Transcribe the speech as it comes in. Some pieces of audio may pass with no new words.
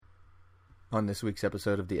On this week's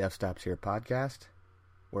episode of the F Stops Here podcast,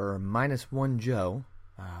 we're -1 Joe,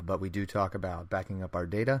 but we do talk about backing up our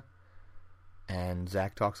data, and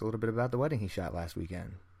Zach talks a little bit about the wedding he shot last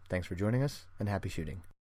weekend. Thanks for joining us, and happy shooting.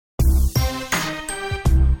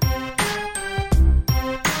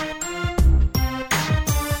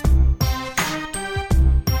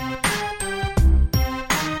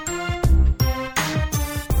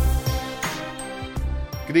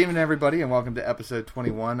 Good evening, everybody, and welcome to episode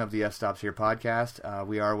 21 of the F Stops Here podcast.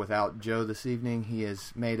 We are without Joe this evening. He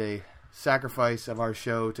has made a sacrifice of our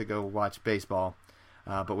show to go watch baseball.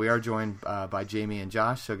 But we are joined by Jamie and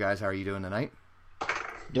Josh. So, guys, how are you doing tonight?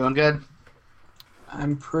 Doing good.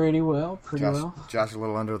 I'm pretty well, well. Josh, a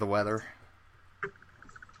little under the weather.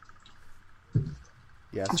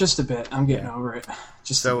 Yes, just a bit. I'm getting over it.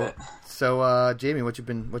 Just a bit. So, Jamie, what you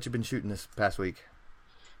been shooting this past week?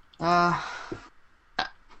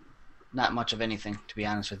 Not much of anything, to be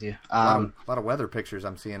honest with you. A lot of weather pictures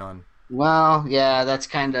I'm seeing on. Well, yeah, that's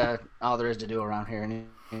kind of all there is to do around here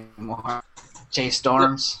anymore. Chase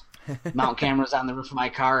storms, mount cameras on the roof of my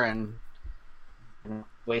car, and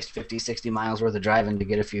waste 50, 60 miles worth of driving to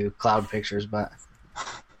get a few cloud pictures, but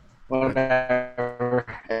whatever.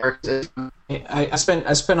 I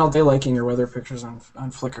spent all day liking your weather pictures on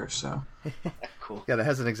Flickr, so. Cool. Yeah, that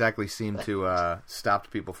hasn't exactly seemed to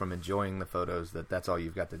stopped people from enjoying the photos. That's all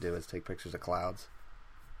you've got to do is take pictures of clouds.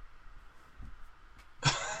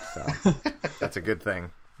 So that's a good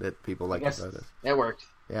thing that people like the photos. It worked.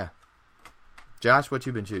 Yeah. Josh, what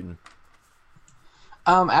you been shooting?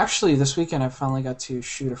 Actually, this weekend I finally got to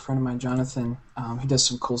shoot a friend of mine, Jonathan. He does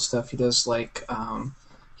some cool stuff. He does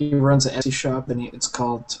he runs an Etsy shop, and it's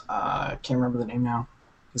called I can't remember the name now.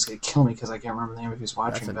 He's gonna kill me because I can't remember the name if he's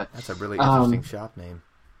watching. That's a really interesting shop name.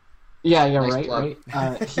 Yeah, nice right.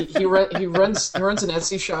 He runs an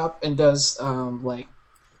Etsy shop and does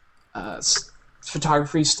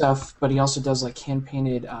photography stuff, but he also does hand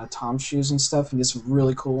painted Tom shoes and stuff. And he does some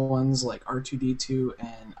really cool ones like R2D2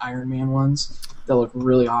 and Iron Man ones that look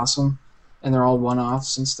really awesome, and they're all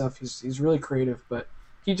one-offs and stuff. He's really creative, but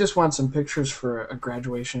he just wants some pictures for a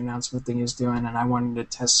graduation announcement thing he's doing, and I wanted to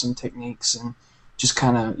test some techniques and just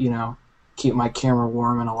kind of, keep my camera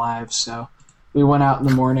warm and alive. So we went out in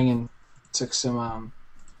the morning and took some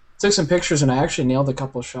pictures, and I actually nailed a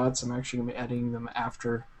couple of shots. I'm actually going to be editing them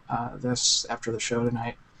after the show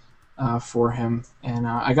tonight for him. And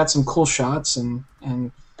I got some cool shots and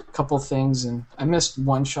a couple things, and I missed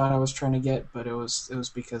one shot I was trying to get, but it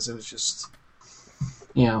was because it was just,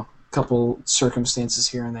 a couple circumstances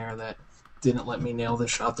here and there that didn't let me nail the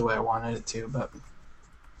shot the way I wanted it to,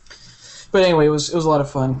 But anyway, it was a lot of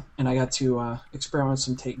fun, and I got to experiment with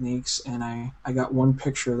some techniques, and I got one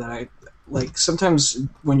picture that I like. Sometimes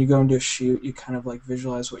when you go into a shoot, you kind of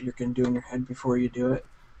visualize what you're going to do in your head before you do it,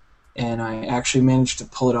 and I actually managed to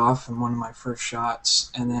pull it off in one of my first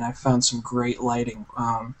shots, and then I found some great lighting.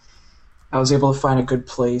 I was able to find a good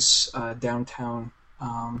place downtown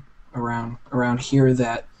around here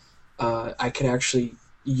that I could actually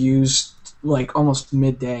use almost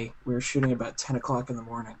midday. We were shooting about 10 o'clock in the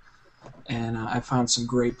morning. And I found some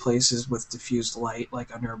great places with diffused light,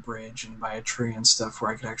 like under a bridge and by a tree and stuff, where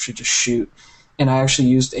I could actually just shoot. And I actually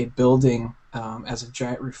used a building as a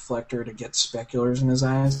giant reflector to get speculars in his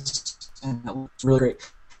eyes, and it looked really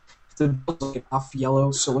great. The building was off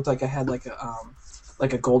yellow, so it looked like I had like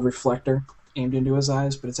a gold reflector aimed into his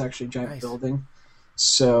eyes, but it's actually a giant building.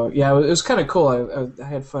 So yeah, it was kind of cool. I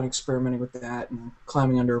had fun experimenting with that and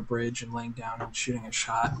climbing under a bridge and laying down and shooting a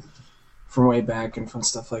shot from way back and fun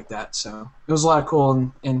stuff like that. So it was a lot of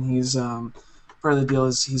cool, and he's part of the deal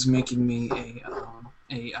is he's making me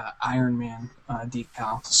a Iron Man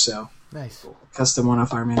decal. So nice, custom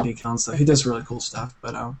one-off Iron Man decal and stuff. He does really cool stuff.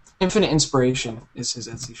 But Infinite Inspiration is his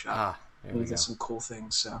Etsy shop. He does some cool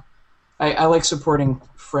things. So I like supporting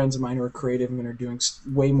friends of mine who are creative and are doing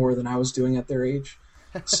way more than I was doing at their age.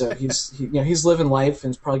 So he's living life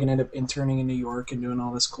and is probably gonna end up interning in New York and doing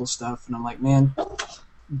all this cool stuff. And I'm like, man,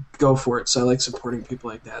 go for it. So I like supporting people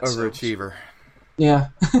like that. Overachiever. So, yeah.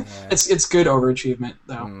 It's good overachievement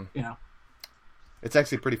though. It's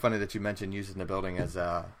actually pretty funny that you mentioned using the building as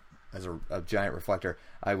a giant reflector.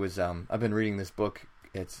 I've been reading this book.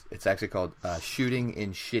 It's actually called Shooting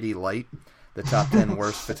in Shitty Light: The Top 10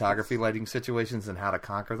 Worst Photography Lighting Situations and How to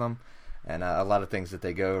Conquer Them. And a lot of things that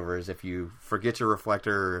they go over is if you forget your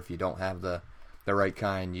reflector or if you don't have the right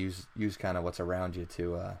kind, use kind of what's around you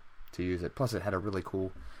to use it. Plus, it had a really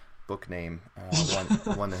cool book name,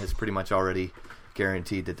 one that has pretty much already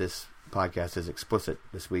guaranteed that this podcast is explicit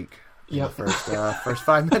this week. Yep. The first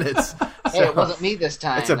 5 minutes. Hey, it wasn't me this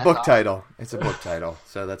time. It's a book title. It's a book title.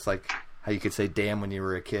 So that's like how you could say "damn" when you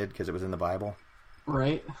were a kid because it was in the Bible.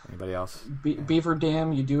 Right. Anybody else? Beaver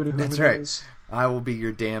Dam, you do it. That's right. I will be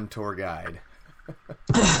your damn tour guide.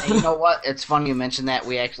 Hey, you know what? It's funny you mentioned that.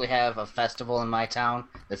 We actually have a festival in my town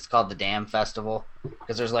that's called the Dam Festival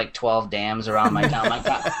because there's like 12 dams around my town.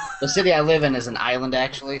 The city I live in is an island,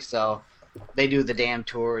 actually, so they do the dam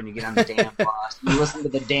tour, and you get on the dam bus. You listen to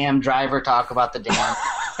the dam driver talk about the dam.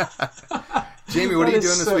 Jamie, what are you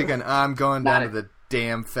doing this weekend? I'm going down to the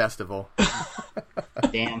Dam Festival.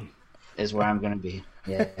 Dam is where I'm going to be.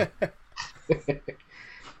 Yeah.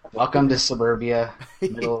 Welcome to suburbia,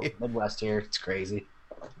 Midwest here. It's crazy.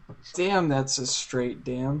 Damn, that's a straight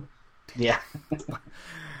dam. Yeah.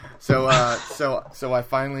 So I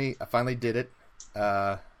finally did it.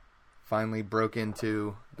 Finally broke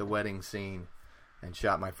into the wedding scene and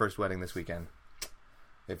shot my first wedding this weekend.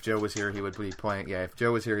 If Joe was here, he would be playing. Yeah, if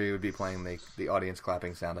Joe was here, he would be playing the audience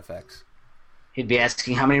clapping sound effects. He'd be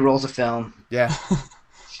asking how many rolls of film. Yeah.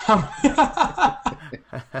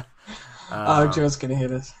 Joe's gonna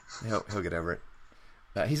hit us. He'll get over it.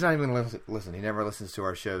 He's not even going to listen. He never listens to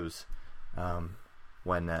our shows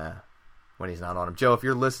when he's not on them. Joe, if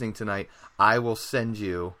you're listening tonight, I will send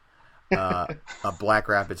you a Black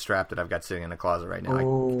Rapid strap that I've got sitting in the closet right now.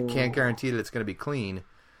 Oh. I can't guarantee that it's going to be clean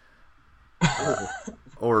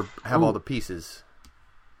or have all the pieces.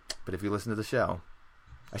 But if you listen to the show,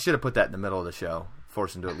 I should have put that in the middle of the show,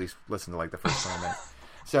 force him to at least listen to like the first 20 minutes.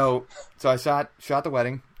 So I shot the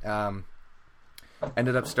wedding.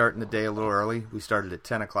 Ended up starting the day a little early. We started at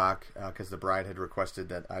 10 o'clock because the bride had requested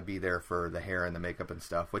that I be there for the hair and the makeup and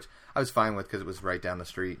stuff, which I was fine with because it was right down the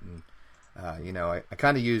street. And, I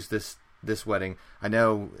kind of used this wedding. I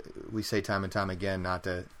know we say time and time again not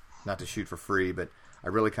to shoot for free, but I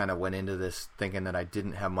really kind of went into this thinking that I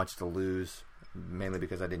didn't have much to lose, mainly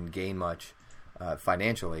because I didn't gain much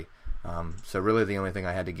financially. So really the only thing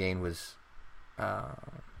I had to gain was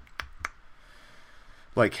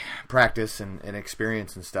like practice and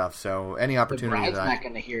experience and stuff. So any opportunity the bride's not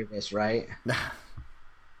going to hear this, right?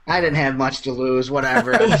 I didn't have much to lose.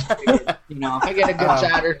 Whatever. I just figured, if I get a good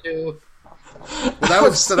shot or two. Well, that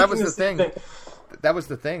was the thing. That was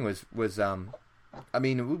the thing. Was I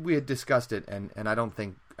mean, we had discussed it, and I don't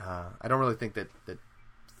really think that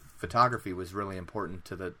photography was really important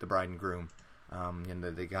to the bride and groom. And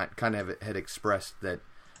they kind of had expressed that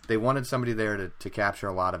they wanted somebody there to capture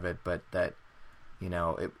a lot of it, but that.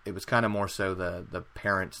 It was kind of more so the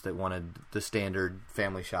parents that wanted the standard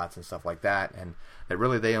family shots and stuff like that, and that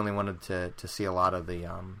really they only wanted to see a lot of the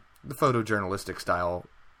photojournalistic style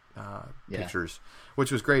pictures,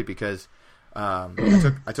 which was great because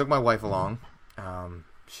I took my wife along.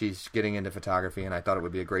 She's getting into photography, and I thought it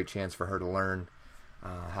would be a great chance for her to learn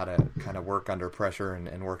how to kind of work under pressure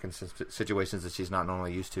and work in situations that she's not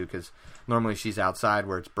normally used to, because normally she's outside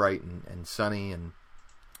where it's bright and sunny and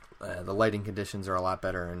the lighting conditions are a lot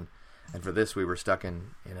better, and for this we were stuck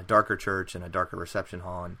in a darker church and a darker reception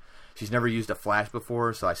hall, and she's never used a flash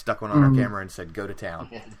before, so I stuck one on her camera and said, go to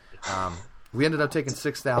town. We ended up taking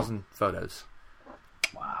 6,000 photos.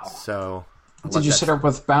 Wow. So did you set up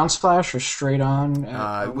with bounce flash or straight on?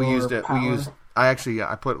 I put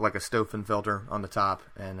like a Stofan filter on the top,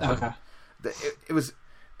 and it was,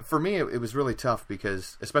 for me, it was really tough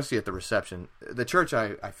because, especially at the reception, the church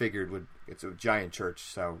I figured it's a giant church,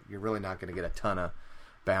 so you're really not going to get a ton of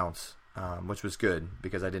bounce, which was good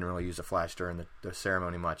because I didn't really use a flash during the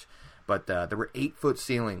ceremony much. But there were 8-foot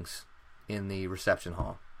ceilings in the reception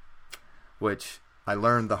hall, which I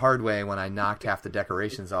learned the hard way when I knocked half the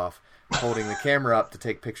decorations off, holding the camera up to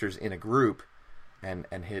take pictures in a group, and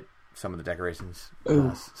hit some of the decorations.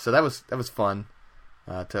 So that was fun.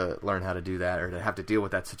 To learn how to do that, or to have to deal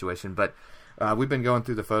with that situation. But we've been going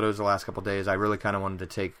through the photos the last couple of days. I really kind of wanted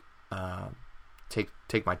to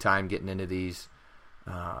take my time getting into these,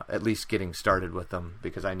 at least getting started with them,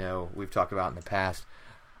 because I know we've talked about in the past,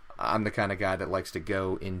 I'm the kind of guy that likes to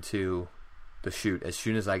go into the shoot as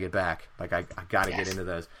soon as I get back. Like I got to get into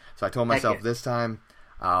those. So I told myself this time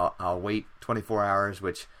I'll wait 24 hours,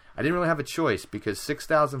 which I didn't really have a choice because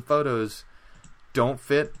 6,000 photos don't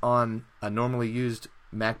fit on a normally used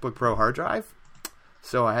MacBook Pro hard drive.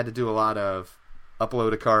 So I had to do a lot of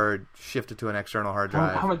upload a card, shift it to an external hard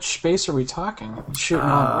drive. How much space are we talking? Shooting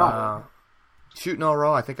all raw. Shooting all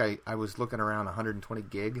raw, I think I was looking around 120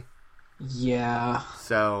 gig. Yeah.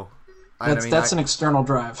 So that's an external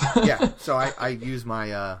drive. Yeah. So I use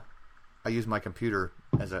my computer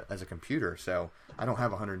as a computer, so I don't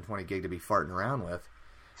have 120 gig to be farting around with.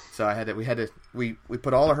 So we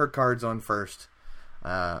put all of her cards on first.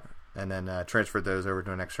 And then transferred those over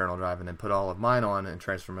to an external drive, and then put all of mine on and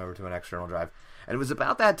transferred them over to an external drive. And it was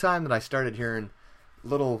about that time that I started hearing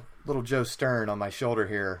little Joe Stern on my shoulder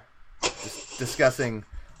here, discussing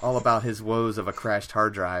all about his woes of a crashed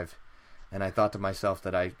hard drive, and I thought to myself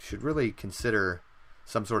that I should really consider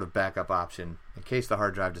some sort of backup option in case the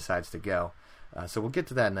hard drive decides to go. So we'll get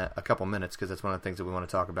to that in a couple minutes because that's one of the things that we want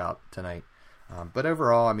to talk about tonight. But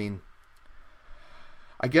overall, I mean,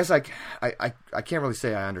 I guess I can't really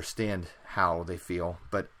say I understand how they feel,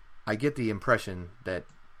 but I get the impression that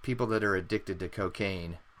people that are addicted to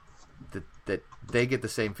cocaine, that they get the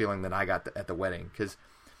same feeling that I got at the wedding. Because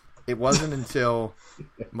it wasn't until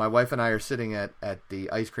my wife and I are sitting at the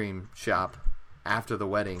ice cream shop after the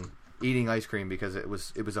wedding eating ice cream because it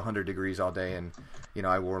was 100 degrees all day, and you know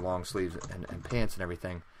I wore long sleeves and pants and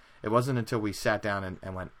everything. It wasn't until we sat down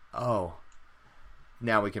and went, oh,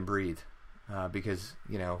 now we can breathe. Because,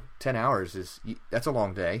 10 hours that's a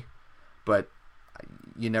long day, but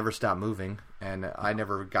you never stop moving, and I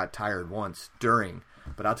never got tired once during.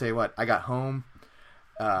 But I'll tell you what, I got home,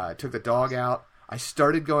 took the dog out. I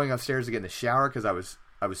started going upstairs to get in the shower because I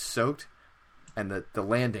was soaked, and the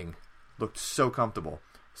landing looked so comfortable.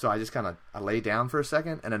 So I just I lay down for a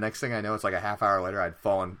second, and the next thing I know, it's like a half hour later, I'd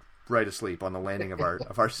fallen right asleep on the landing of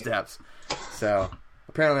our steps. So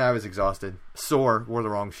apparently I was exhausted, sore, wore the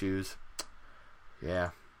wrong shoes.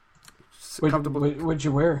 Yeah. What'd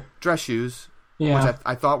you wear? Dress shoes, yeah. Which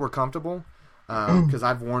I thought were comfortable because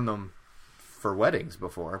I've worn them for weddings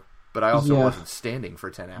before, but I also wasn't standing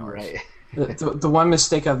for 10 hours. Right. The one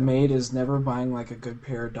mistake I've made is never buying like a good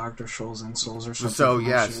pair of Dr. Scholl's insoles or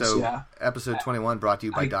something. So episode 21 brought to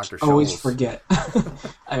you by Dr. Scholl's. I always forget.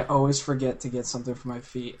 I always forget to get something for my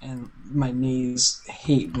feet, and my knees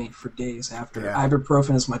hate me for days after. Yeah.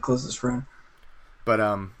 Ibuprofen is my closest friend. But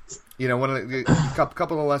one of the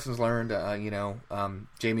couple of lessons learned.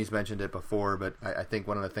 Jamie's mentioned it before, but I think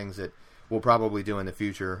one of the things that we'll probably do in the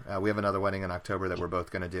future, we have another wedding in October that we're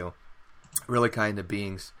both going to do. Really kind of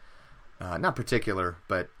beings, not particular,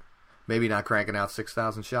 but maybe not cranking out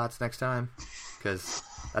 6,000 shots next time because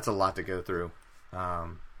that's a lot to go through.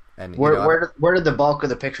 And where did the bulk of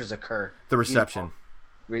the pictures occur? The reception.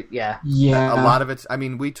 Yeah. A lot of it's. I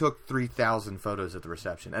mean, we took 3,000 photos at the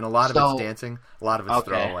reception, and a lot of it's dancing, a lot of it's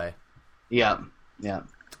throwaway. Yeah.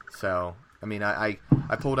 So, I mean, I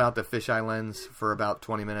pulled out the fisheye lens for about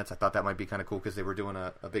 20 minutes. I thought that might be kind of cool because they were doing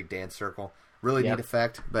a big dance circle. Really neat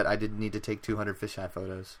effect, but I didn't need to take 200 fisheye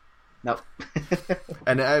photos. Nope.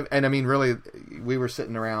 and I mean, really, we were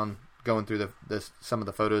sitting around going through some of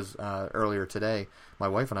the photos earlier today. My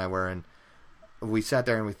wife and I were, and we sat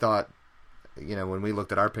there and we thought, when we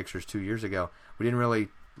looked at our pictures 2 years ago, we didn't really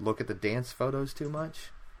look at the dance photos too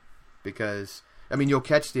much because, I mean, you'll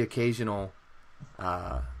catch the occasional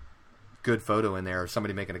good photo in there or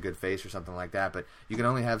somebody making a good face or something like that, but you can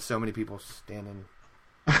only have so many people standing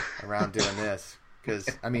around doing this because,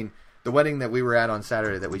 I mean, the wedding that we were at on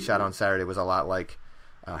Saturday, that we shot on Saturday, was a lot like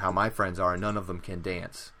how my friends are. None of them can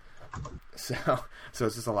dance. So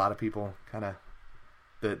it's just a lot of people kind of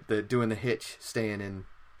the doing the hitch, staying in,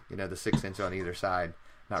 the 6-inch on either side,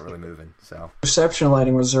 not really moving. So reception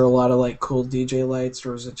lighting, was there a lot of like cool DJ lights,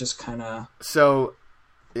 or was it just kind of? So,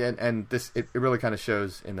 and this it really kind of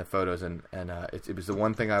shows in the photos, and it was the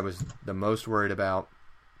one thing I was the most worried about,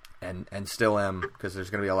 and still am, because there's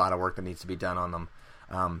going to be a lot of work that needs to be done on them.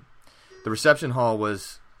 The reception hall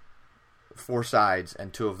was 4 sides,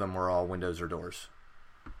 and 2 of them were all windows or doors.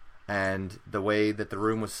 And the way that the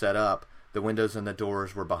room was set up, the windows and the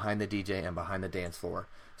doors were behind the DJ and behind the dance floor.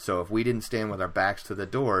 So if we didn't stand with our backs to the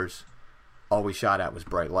doors, all we shot at was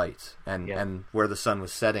bright lights. And where the sun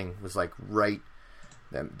was setting was like right,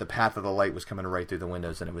 the path of the light was coming right through the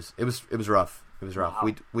windows, and it was rough. It was rough.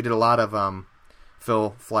 Wow. We did a lot of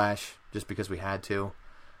fill flash just because we had to.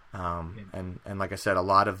 And like I said, a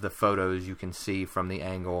lot of the photos you can see from the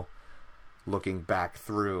angle looking back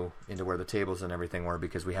through into where the tables and everything were,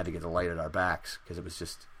 because we had to get the light at our backs because it was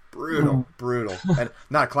just brutal. And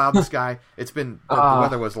not a cloud in the sky. It's been the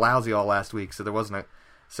weather was lousy all last week, so there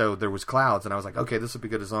was clouds, and I was like, okay, this will be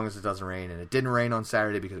good as long as it doesn't rain. And it didn't rain on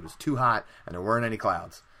Saturday because it was too hot and there weren't any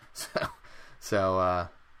clouds. So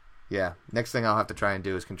next thing I'll have to try and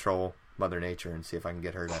do is control Mother Nature and see if I can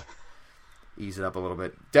get her to ease it up a little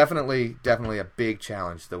bit. Definitely a big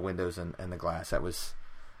challenge, the windows and the glass. That was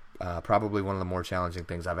probably one of the more challenging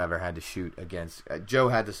things I've ever had to shoot against. Joe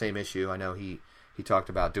had the same issue. I know he talked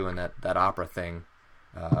about doing that opera thing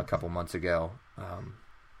a couple months ago.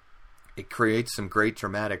 It creates some great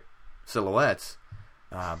dramatic silhouettes,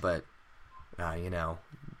 but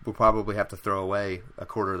we'll probably have to throw away a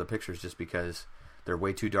quarter of the pictures just because they're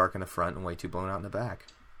way too dark in the front and way too blown out in the back.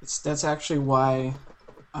 That's actually why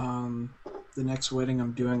the next wedding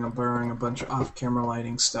I'm doing, I'm borrowing a bunch of off-camera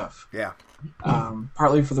lighting stuff. Yeah.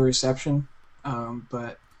 Partly for the reception,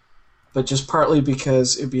 but just partly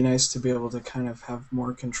because it'd be nice to be able to kind of have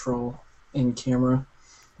more control in camera.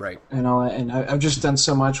 Right. And all that. And I've just done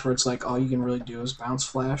so much where it's like all you can really do is bounce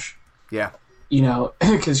flash. Yeah. You know,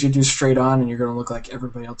 because you do straight on and you're going to look like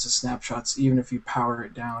everybody else's snapshots, even if you power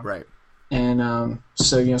it down. Right. And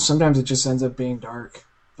so, you know, sometimes it just ends up being dark.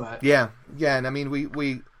 But yeah, and I mean,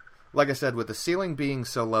 we like I said, with the ceiling being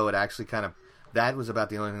so low, it actually kind of, that was about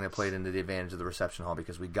the only thing that played into the advantage of the reception hall,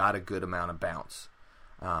 because we got a good amount of bounce.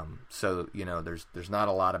 So, you know, there's not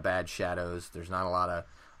a lot of bad shadows. There's not a lot of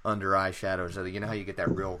under eye shadows. You know how you get that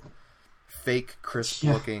real fake, crisp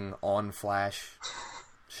looking on flash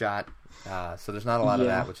shot. So there's not a lot of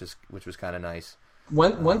that, which was kind of nice.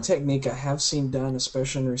 One technique I have seen done,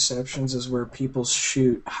 especially in receptions, is where people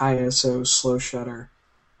shoot high ISO slow shutter.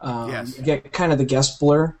 Yes. You get kind of the guest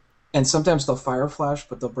blur, and sometimes they'll fire flash,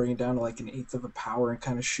 but they'll bring it down to like 1/8 of a power and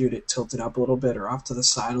kind of shoot it tilted up a little bit or off to the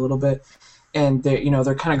side a little bit. And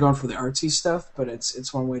they're kind of going for the artsy stuff, but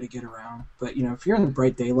it's one way to get around. But you know, if you're in the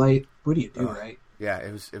bright daylight, what do you do, right? Yeah,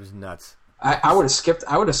 it was nuts. I would have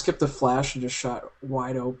skipped the flash and just shot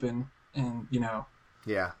wide open, and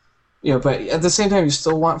Yeah. Yeah, but at the same time, you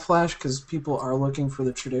still want flash because people are looking for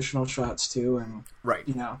the traditional shots too, and right.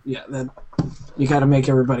 That you got to make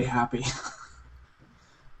everybody happy.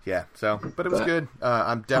 Yeah. So, but it was good.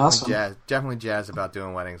 I'm definitely awesome. definitely jazzed about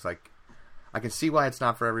doing weddings. Like, I can see why it's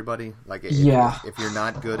not for everybody. Like, if you're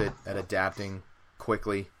not good at adapting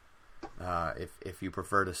quickly, if you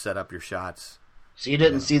prefer to set up your shots. So you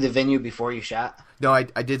didn't see the venue before you shot? No, I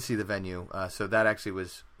did see the venue. So that actually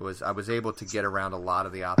was I was able to get around a lot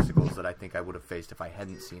of the obstacles that I think I would have faced if I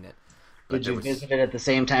hadn't seen it. But Did you visit it at the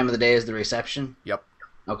same time of the day as the reception? Yep.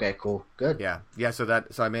 Okay, cool. Good. Yeah. So I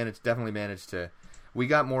definitely managed to. We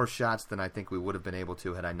got more shots than I think we would have been able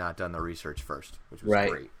to had I not done the research first, which was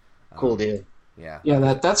great. Cool deal. Yeah.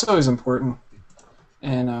 Yeah, that's always important.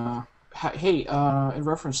 And hey, in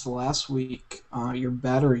reference to last week, your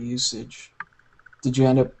battery usage. Did you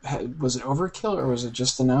end up? Was it overkill or was it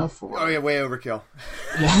just enough? Or? Oh yeah, way overkill.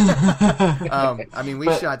 Yeah. I mean, we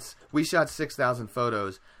shot 6,000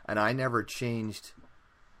 photos, and I never changed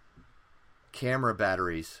camera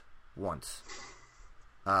batteries once.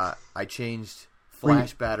 I changed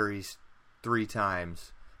flash batteries 3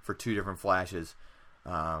 times for 2 different flashes,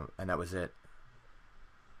 and that was it.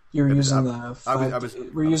 You were using the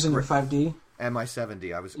 5D? We're using the 5D and my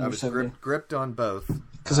 7D. I was gripped on both.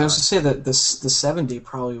 Because I was to say that the 7D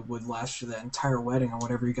probably would last you the entire wedding on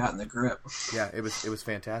whatever you got in the grip. Yeah, it was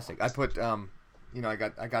fantastic. I put I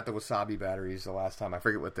got the Wasabi batteries the last time. I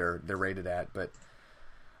forget what they're rated at, but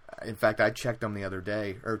in fact I checked them the other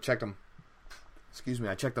day, or checked them. Excuse me,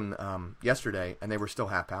 I checked them yesterday, and they were still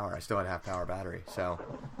half power. I still had half power battery, so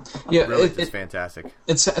yeah, really, it's fantastic.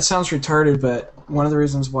 It sounds retarded, but one of the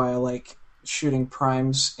reasons why I like shooting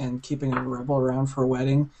primes and keeping a Rebel around for a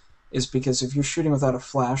wedding is because if you're shooting without a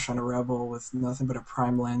flash on a Rebel with nothing but a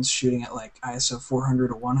prime lens shooting at like ISO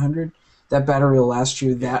 400 or 100, that battery will last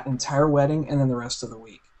you that entire wedding and then the rest of the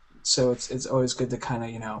week. So it's always good to kind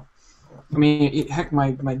of, I mean, heck,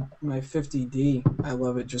 my 50D, I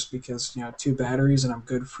love it just because, 2 batteries and I'm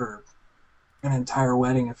good for an entire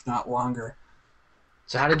wedding, if not longer.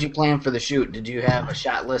 So how did you plan for the shoot? Did you have a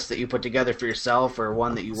shot list that you put together for yourself or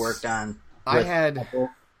one that you worked on? I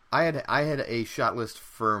had a shot list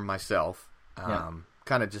for myself,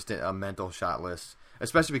 kind of just a mental shot list,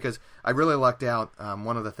 especially because I really lucked out.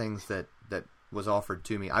 One of the things that was offered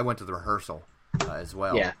to me, I went to the rehearsal as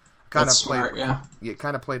well. Yeah, that's smart. You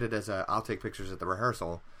kind of played it as I'll take pictures at the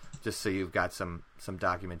rehearsal, just so you've got some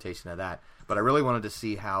documentation of that. But I really wanted to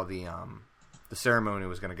see how the ceremony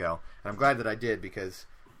was going to go, and I'm glad that I did, because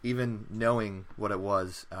even knowing what it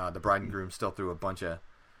was, the bride and groom still threw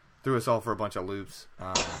us all for a bunch of loops.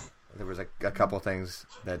 There was a couple of things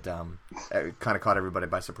that kind of caught everybody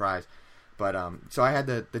by surprise. But so I had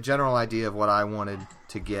the general idea of what I wanted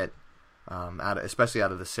to get, especially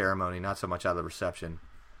out of the ceremony, not so much out of the reception.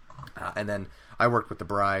 And then I worked with the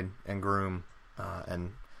bride and groom,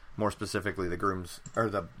 and more specifically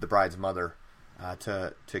the bride's mother,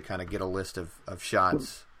 to kind of get a list of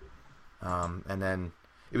shots. And then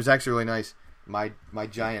it was actually really nice. My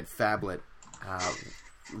giant phablet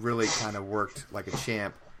really kind of worked like a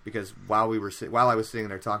champ, because while I was sitting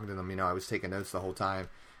there talking to them, I was taking notes the whole time.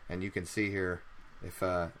 And you can see here, if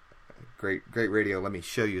great radio. Let me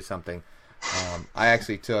show you something. I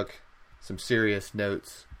actually took some serious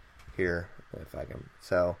notes here, if I can.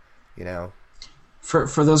 So,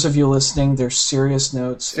 for those of you listening, there's serious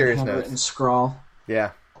notes, serious handwritten notes, scrawl.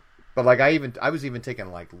 Yeah. But like I was even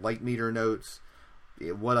taking like light meter notes,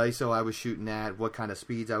 what ISO I was shooting at, what kind of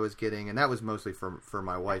speeds I was getting, and that was mostly for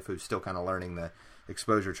my wife, who's still kind of learning the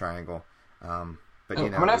exposure triangle. But I'm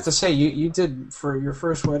gonna have to say, you did for your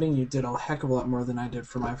first wedding. You did a heck of a lot more than I did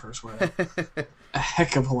for my first wedding. A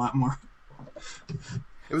heck of a lot more.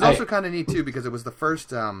 It was also kind of neat too, because it was the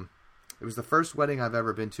first wedding I've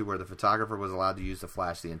ever been to where the photographer was allowed to use the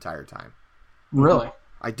flash the entire time. Really?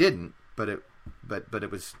 I didn't, but it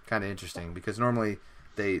was kind of interesting because normally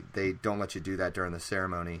they don't let you do that during the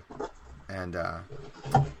ceremony, and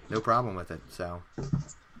no problem with it. So,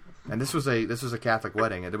 and this was a Catholic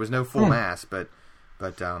wedding. There was no full mass, but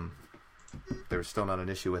there was still not an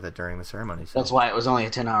issue with it during the ceremony. So. That's why it was only a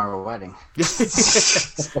 10-hour wedding.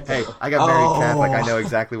 Hey, I got married Catholic. I know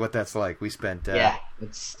exactly what that's like. We spent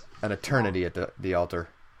it's an eternity at the altar.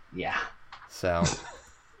 Yeah. So,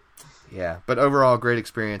 yeah. But overall, great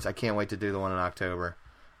experience. I can't wait to do the one in October.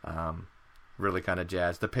 Really kind of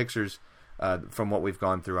jazzed. The pictures, from what we've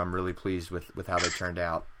gone through, I'm really pleased with how they turned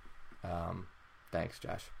out. Thanks,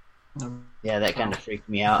 Josh. Yeah, that kind of freaked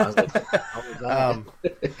me out. I was like, oh,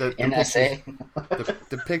 NSA.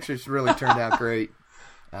 The pictures really turned out great.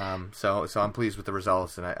 So I'm pleased with the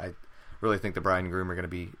results, and I really think the bride and groom are going to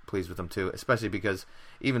be pleased with them too, especially because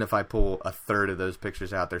even if I pull a third of those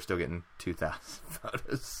pictures out, they're still getting 2,000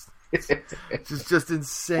 photos. It's just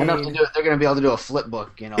insane. Enough to do it. They're going to be able to do a flip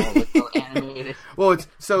book, with animated. Well,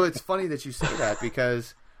 it's funny that you say that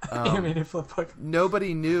because animated flip book.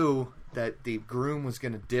 Nobody knew that the groom was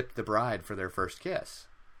going to dip the bride for their first kiss.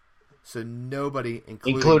 So nobody,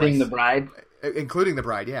 including the bride,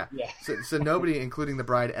 yeah. So nobody, including the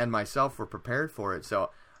bride and myself, were prepared for it. So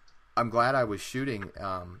I'm glad I was shooting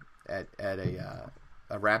at a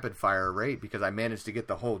rapid fire rate because I managed to get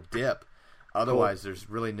the whole dip. Otherwise, There's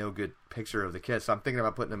really no good picture of the kiss. So I'm thinking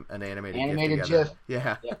about putting an animated GIF together.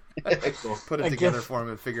 GIF. Yeah. Cool. Put it together for him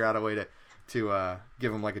and figure out a way to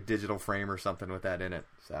give him like a digital frame or something with that in it.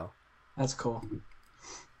 So. That's cool.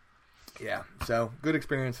 Yeah, so good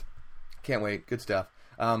experience. Can't wait. Good stuff.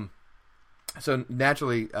 So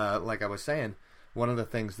naturally, like I was saying, one of the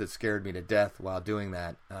things that scared me to death while doing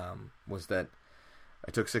that was that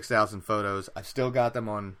I took 6,000 photos. I've still got them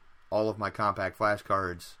on all of my compact flash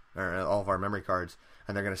cards, or all of our memory cards,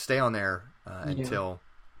 and they're going to stay on there until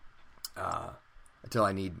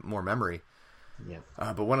I need more memory. Yeah.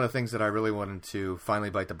 But one of the things that I really wanted to finally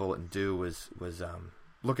bite the bullet and do was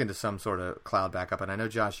look into some sort of cloud backup. And I know,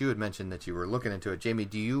 Josh, you had mentioned that you were looking into it. Jamie,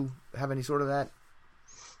 do you have any sort of that?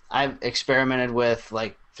 I've experimented with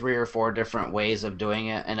like 3 or 4 different ways of doing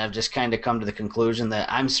it, and I've just kind of come to the conclusion that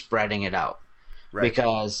I'm spreading it out. Right.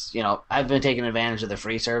 Because, I've been taking advantage of the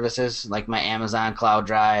free services, like my Amazon Cloud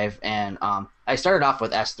Drive, and I started off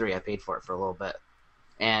with S3. I paid for it for a little bit.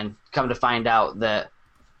 And come to find out that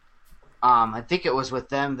I think it was with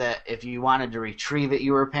them that if you wanted to retrieve it,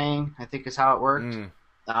 you were paying, I think is how it worked.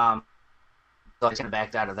 So I just kind of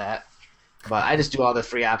backed out of that. But I just do all the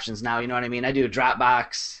free options now, you know what I mean? I do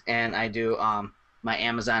Dropbox, and I do my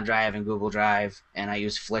Amazon Drive and Google Drive, and I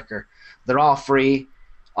use Flickr. They're all free.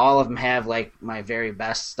 All of them have like my very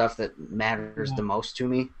best stuff that matters the most to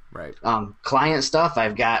me. Right. Client stuff,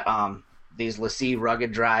 I've got these LaCie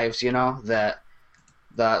rugged drives, that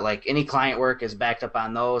like any client work is backed up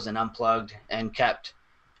on those and unplugged and kept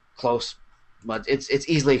close. But it's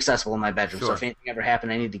easily accessible in my bedroom. Sure. So if anything ever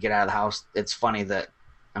happened, I need to get out of the house. It's funny that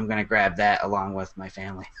I'm going to grab that along with my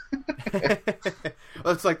family.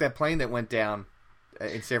 Well, it's like that plane that went down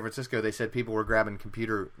in San Francisco. They said people were grabbing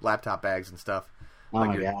laptop bags and stuff. Oh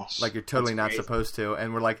my gosh. Like you're totally not supposed to.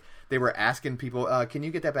 And they were asking people, can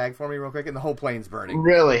you get that bag for me real quick? And the whole plane's burning.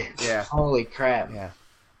 Really? Yeah. Holy crap. Yeah.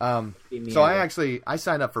 So I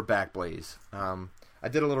signed up for Backblaze. I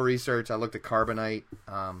did a little research. I looked at Carbonite.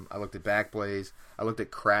 I looked at Backblaze. I looked at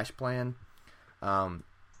CrashPlan.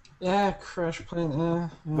 Yeah, CrashPlan. Yeah.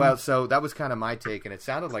 Well, so that was kind of my take, and it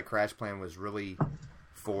sounded like CrashPlan was really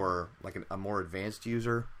for like a more advanced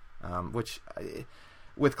user, which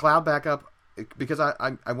with cloud backup, because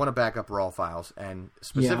I want to back up raw files, and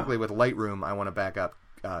specifically with Lightroom, I want to back up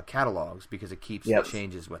catalogs because it keeps the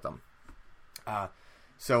changes with them.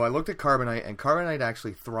 So I looked at Carbonite, and Carbonite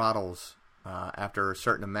actually throttles after a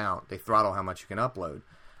certain amount. They throttle how much you can upload.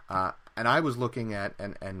 And I was looking at,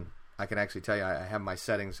 and I can actually tell you, I have my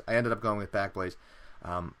settings. I ended up going with Backblaze.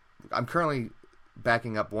 I'm currently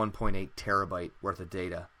backing up 1.8 terabyte worth of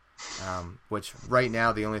data, which right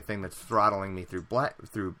now the only thing that's throttling me through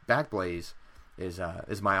Backblaze is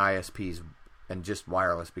my ISPs and just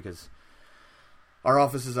wireless, because our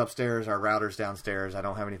office is upstairs, our router's downstairs. I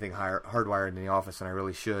don't have anything hardwired in the office, and I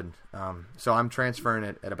really should. So I'm transferring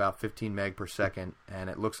it at about 15 meg per second, and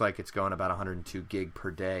it looks like it's going about 102 gig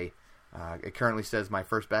per day. It currently says my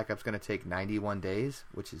first backup's going to take 91 days,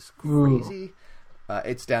 which is crazy.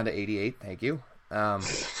 It's down to 88, thank you.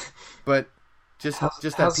 But just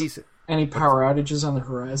that piece. Any power outages on the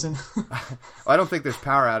horizon? I don't think there's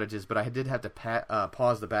power outages, but I did have to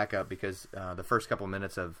pause the backup because the first couple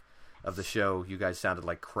minutes of the show, you guys sounded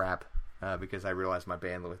like crap because I realized my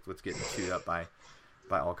bandwidth was getting chewed up by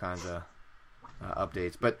all kinds of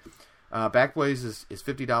updates. But Backblaze is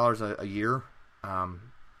 $50 a year.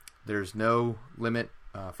 There's no limit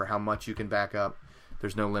for how much you can back up.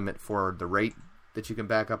 There's no limit for the rate that you can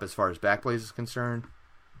back up as far as Backblaze is concerned.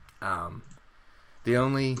 The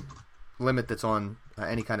only limit that's on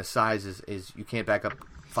any kind of size is you can't back up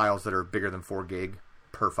files that are bigger than 4 gig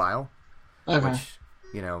per file. Okay. Which,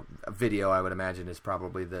 a video I would imagine is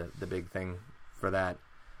probably the big thing for that.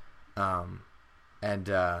 And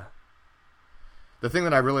the thing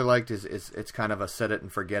that I really liked is it's kind of a set it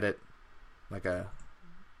and forget it, like the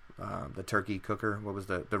turkey cooker. What was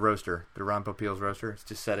the roaster? The Ron Popeil's roaster. It's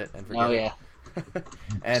just set it and forget it. Oh yeah.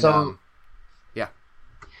 And so, yeah.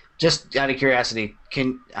 Just out of curiosity,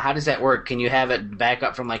 how does that work? Can you have it back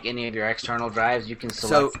up from like any of your external drives? You can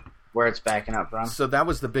select where it's backing up from. So that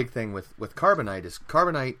was the big thing with Carbonite is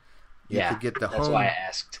Carbonite. You could get the home. That's why I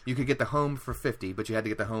asked. You could get the home for $50, but you had to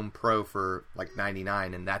get the home Pro for like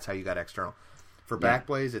 $99, and that's how you got external. For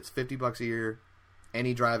Backblaze, it's $50 a year.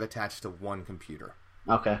 Any drive attached to one computer.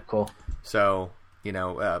 Okay, cool. So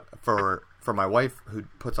for my wife who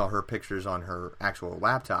puts all her pictures on her actual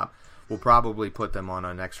laptop, we'll probably put them on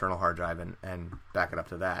an external hard drive and back it up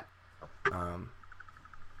to that,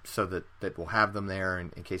 so that we'll have them there in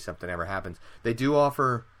case something ever happens. They do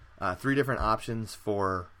offer 3 different options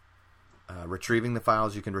for retrieving the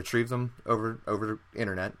files. You can retrieve them over the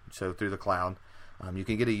internet, so through the cloud. You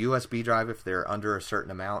can get a USB drive if they're under a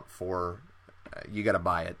certain amount. You got to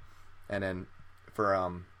buy it, and then for I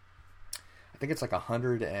think it's like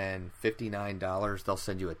 $159. They'll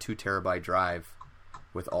send you a 2 terabyte drive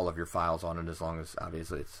with all of your files on it, as long as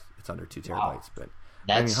obviously it's under 2 terabytes. Wow. But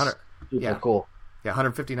That's super cool. Yeah,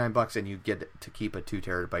 $159 and you get to keep a 2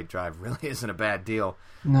 terabyte drive really isn't a bad deal,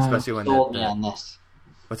 No. especially when Sold me on this.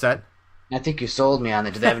 What's that? I think you sold me on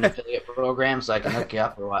it. Do they have an affiliate program so I can hook you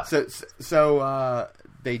up or what? So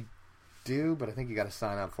they do, but I think you got to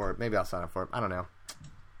sign up for it. Maybe I'll sign up for it. I don't know.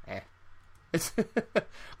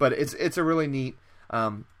 But it's a really neat.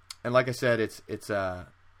 And like I said, it's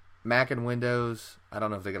Mac and Windows. I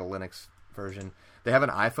don't know if they get a Linux version. They have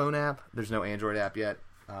an iPhone app. There's no Android app yet.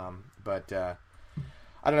 But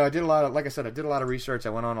I don't know. I did a lot of research. I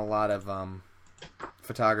went on a lot of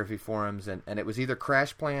photography forums, and it was either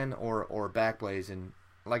CrashPlan or Backblaze. And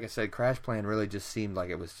like I said, CrashPlan really just seemed like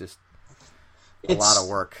it was just a lot of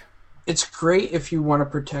work. It's great if you want to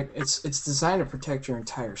protect. It's designed to protect your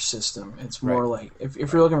entire system. It's more like if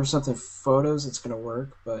you're looking for something photos, it's going to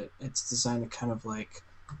work, but it's designed to kind of like,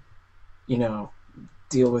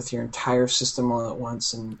 deal with your entire system all at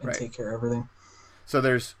once and take care of everything.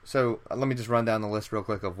 So let me just run down the list real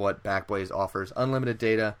quick of what Backblaze offers. Unlimited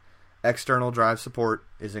data, external drive support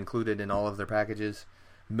is included in all of their packages.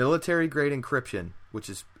 Military grade encryption, which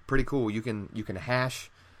is pretty cool. You can hash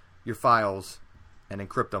your files and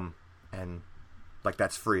encrypt them, and like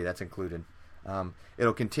that's free. That's included.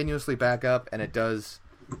 It'll continuously back up, and it does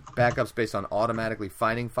backups based on automatically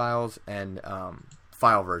finding files and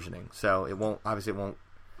file versioning. So it won't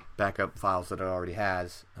back up files that it already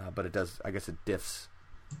has, but it does. I guess it diffs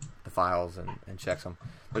the files and checks them.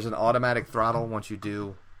 There's an automatic throttle once you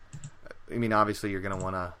do. I mean, obviously you're going to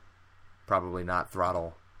want to probably not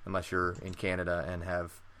throttle unless you're in Canada and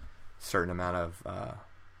have a certain amount of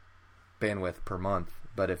bandwidth per month.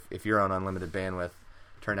 But if you're on unlimited bandwidth,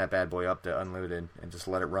 turn that bad boy up to unlimited and just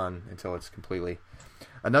let it run until it's completely.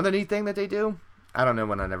 Another neat thing that they do, I don't know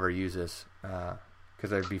when I'd ever use this, because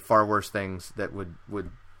there'd be far worse things that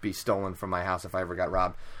would be stolen from my house if I ever got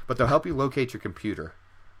robbed. But they'll help you locate your computer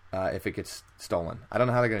if it gets stolen. I don't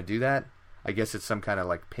know how they're going to do that. I guess it's some kind of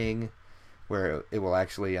like ping where it will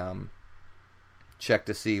actually check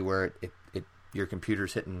to see where your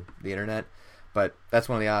computer's hitting the internet. But that's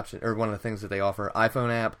one of the options, or one of the things that they offer. iPhone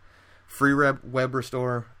app, free web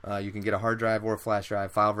restore. You can get a hard drive or a flash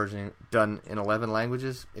drive, file versioning done in 11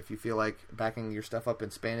 languages. If you feel like backing your stuff up in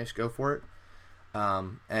Spanish, go for it.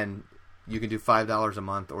 And you can do $5 a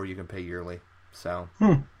month, or you can pay yearly. So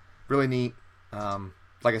really neat.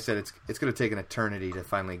 Like I said, it's going to take an eternity to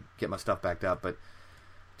finally get my stuff backed up, but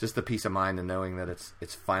just the peace of mind and knowing that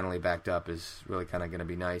it's finally backed up is really kind of going to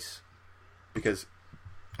be nice. because,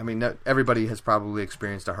 I mean, everybody has probably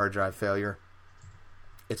experienced a hard drive failure.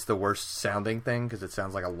 It's the worst sounding thing because it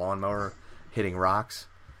sounds like a lawnmower hitting rocks.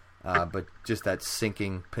 But just that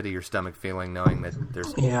sinking pit of your stomach feeling, knowing that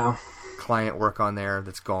there's client work on there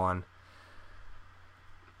that's gone.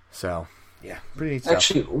 So, yeah, pretty neat stuff.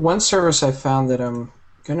 Actually, one service I found that I'm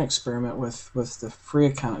going to experiment with the free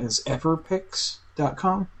account is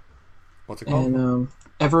everpix.com. What's it called? And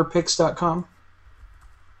everpix.com.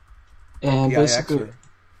 And basically,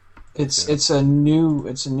 it's a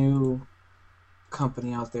new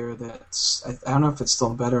company out there that's I don't know if it's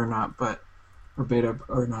still beta or not, or beta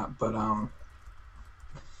or not, but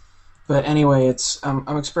anyway, it's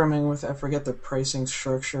I'm experimenting with. I forget the pricing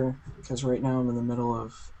structure because right now I'm in the middle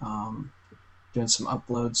of doing some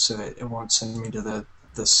uploads, so it won't send me to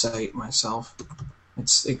the site myself.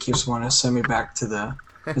 It keeps wanting to send me back to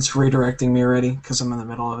it's redirecting me already because I'm in the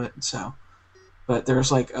middle of it. So, but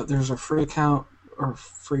there's a free account or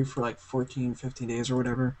free for like 14, 15 days or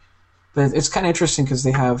whatever. But it's kind of interesting because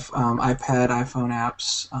they have iPad, iPhone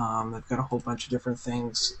apps. They've got a whole bunch of different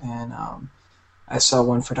things, and I saw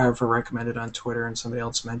one photographer recommended on Twitter, and somebody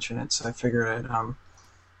else mentioned it, so I figured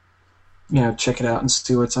I'd check it out and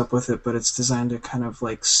see what's up with it. But it's designed to kind of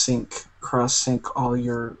like cross-sync all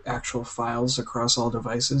your actual files across all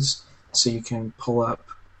devices, so you can pull up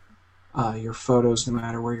your photos no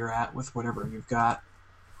matter where you're at with whatever you've got.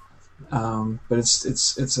 But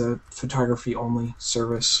it's a photography only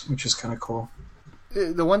service, which is kind of cool.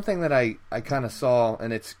 The one thing that I kind of saw,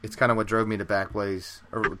 and it's kind of what drove me to Backblaze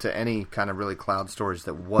or to any kind of really cloud storage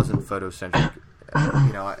that wasn't photo-centric.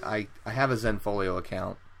 I have a Zenfolio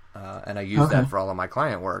account, and I use that for all of my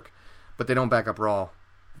client work, but they don't back up RAW.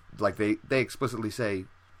 Like they explicitly say,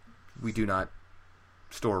 we do not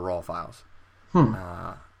store RAW files.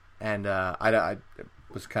 And I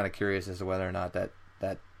was kind of curious as to whether or not that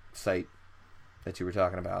site that you were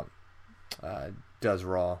talking about does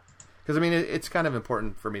RAW, because I mean it's kind of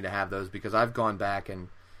important for me to have those because I've gone back and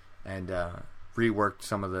reworked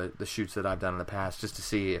some of the shoots that I've done in the past just to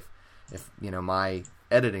see if my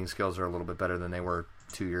editing skills are a little bit better than they were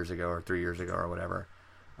 2 years ago or 3 years ago or whatever.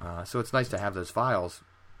 So it's nice to have those files.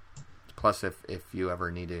 Plus, if you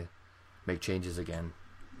ever need to make changes again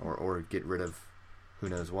or get rid of who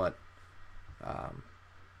knows what.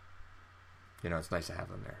 It's nice to have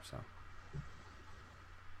them there. So,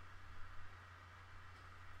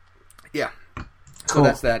 yeah. Cool. So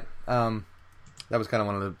that's that. That was kind of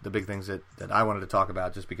one of the big things that I wanted to talk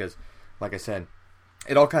about, just because, like I said,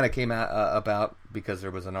 it all kind of came out about because there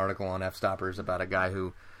was an article on F-Stoppers about a guy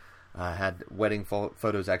who had wedding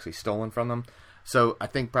photos actually stolen from them. So I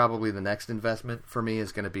think probably the next investment for me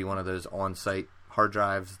is going to be one of those on-site hard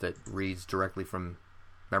drives that reads directly from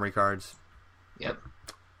memory cards. Yep.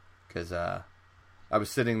 Because I was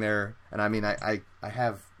sitting there, and I mean, I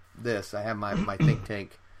have this. I have my Think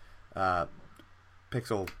Tank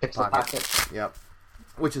Pixel Pocket. Yep.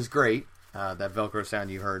 Which is great. That Velcro sound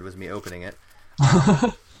you heard was me opening it.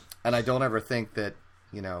 And I don't ever think that,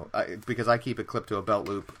 because I keep it clipped to a belt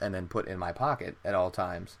loop and then put in my pocket at all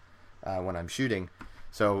times when I'm shooting.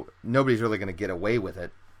 So nobody's really going to get away with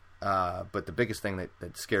it. But the biggest thing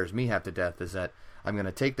that scares me half to death is that I'm going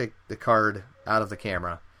to take the card out of the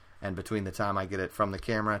camera, and between the time I get it from the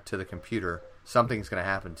camera to the computer, something's going to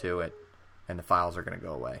happen to it, and the files are going to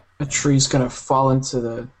go away. A tree's going to fall into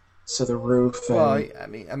the roof. And... Well,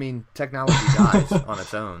 I mean, technology dies on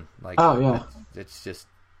its own. Like, it's just,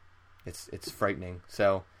 it's frightening.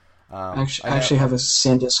 So, I actually have a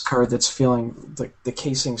SanDisk card that's feeling like the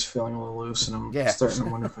casing's feeling a little loose, and I'm starting to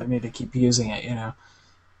wonder if I need to keep using it.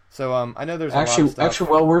 So I know there's a lot of stuff.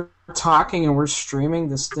 Actually, while we're talking and we're streaming,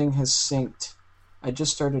 this thing has synced. I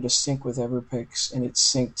just started a sync with Everpix, and it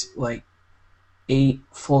synced like 8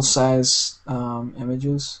 full-size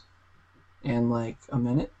images in like a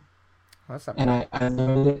minute. Well, that's not and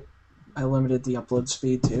bad. I limited the upload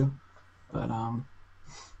speed too, but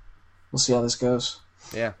we'll see how this goes.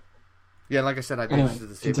 Yeah. Like I said, I'd be interested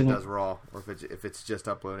to see if it does RAW or if it's just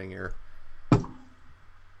uploading your. I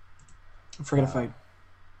forget if I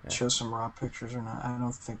show some RAW pictures or not. I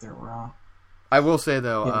don't think they're RAW. I will say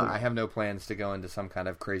though, I have no plans to go into some kind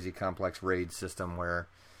of crazy complex RAID system where,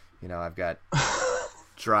 I've got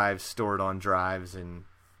drives stored on drives and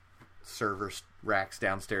server racks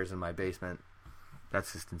downstairs in my basement.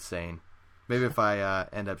 That's just insane. Maybe if I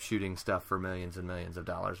end up shooting stuff for millions and millions of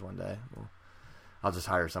dollars one day, I'll just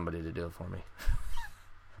hire somebody to do it for me.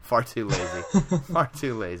 Far too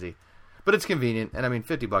lazy. But it's convenient, and I mean,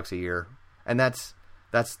 $50 a year, and that's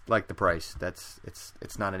like the price.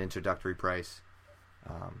 It's not an introductory price.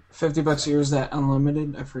 $50 a year, is that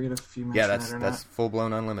unlimited? I forget if you mentioned that or not. That's full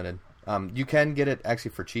blown unlimited. You can get it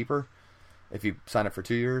actually for cheaper if you sign up for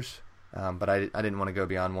 2 years, but I didn't want to go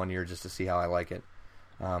beyond 1 year just to see how I like it.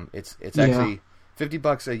 It's actually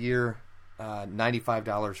 $50 a year,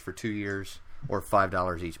 $95 for 2 years, or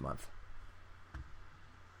 $5 each month.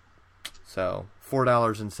 So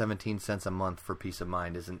 $4.17 a month for peace of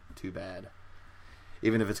mind isn't too bad,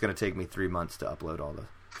 even if it's going to take me 3 months to upload all the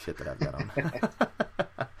shit that I've got on.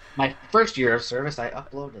 My first year of service, I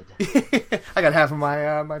uploaded. I got half of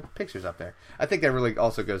my my pictures up there. I think that really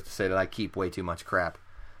also goes to say that I keep way too much crap.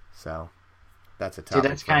 So that's a topic. See,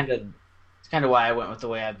 that's kind of why I went with the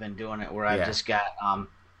way I've been doing it, where I've just got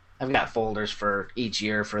I've got folders for each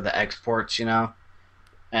year for the exports, you know,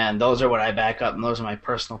 and those are what I back up, and those are my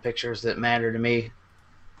personal pictures that matter to me.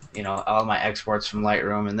 You know, all my exports from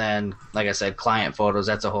Lightroom, and then, like I said, client photos.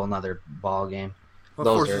 That's a whole nother ball game. Well,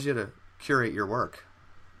 it forces you to curate your work.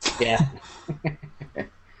 Yeah.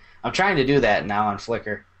 I'm trying to do that now on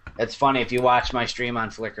Flickr. It's funny, if you watch my stream on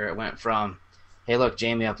Flickr, it went from, hey, look,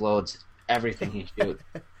 Jamie uploads everything he shoots,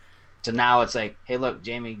 to now it's like, hey, look,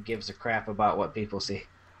 Jamie gives a crap about what people see.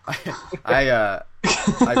 I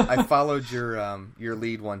followed your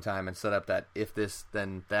lead one time and set up that if this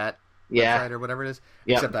then that website or whatever it is.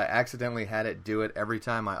 Yep. Except I accidentally had it do it every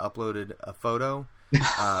time I uploaded a photo.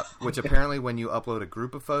 Which apparently when you upload a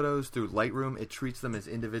group of photos through Lightroom, it treats them as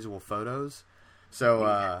individual photos.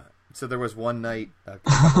 So there was one night a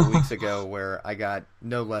couple of weeks ago where I got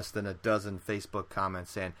no less than a dozen Facebook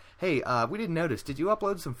comments saying, hey, we didn't notice. Did you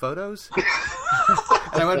upload some photos?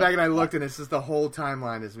 And I went back and I looked, and it's just the whole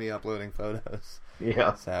timeline is me uploading photos.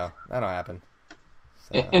 Yeah. So that'll happen.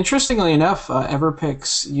 So. Interestingly enough,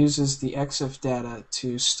 Everpix uses the EXIF data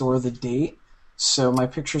to store the date. So my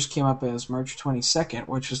pictures came up as March 22nd,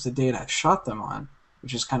 which is the date I shot them on,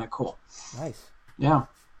 which is kind of cool. Nice. Yeah.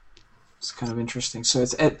 It's kind of interesting. So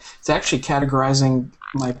it's actually categorizing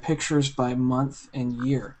my pictures by month and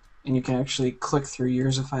year. And you can actually click through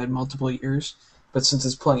years if I had multiple years. But since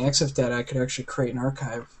it's pulling EXIF data, I could actually create an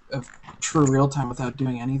archive of true real-time without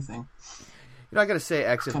doing anything. You know, I got to say,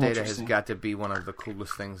 EXIF data has got to be one of the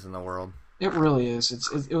coolest things in the world. It really is.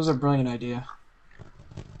 It was a brilliant idea.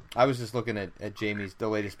 I was just looking at the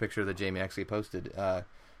latest picture that Jamie actually posted,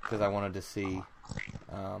 because I wanted to see...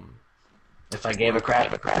 if I gave a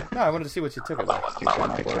crap. No, I wanted to see what you took of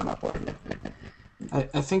it.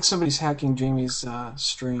 I think somebody's hacking Jamie's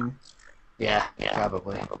stream. Yeah,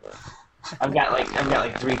 probably. I've got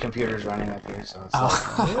like 3 computers running up here, so it's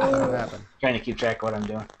trying to keep track of what I'm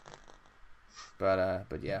doing. But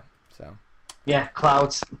yeah, so. Yeah,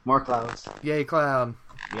 clouds, more clouds. Yay, cloud.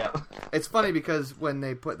 Yep. It's funny because when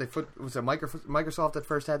was it Microsoft that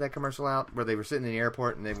first had that commercial out where they were sitting in the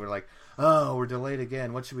airport and they were like, "Oh, we're delayed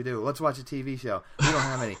again. What should we do? Let's watch a TV show. We don't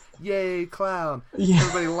have any. Yay, cloud!" Yeah.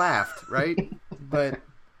 Everybody laughed, right? But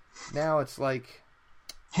now it's like,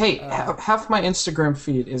 hey, half my Instagram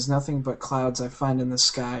feed is nothing but clouds I find in the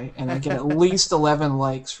sky, and I get at least 11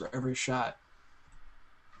 likes for every shot.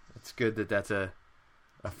 It's good that that's a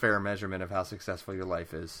fair measurement of how successful your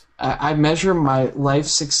life is. I measure my life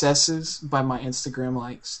successes by my Instagram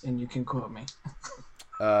likes, and you can quote me.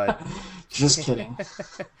 Just kidding.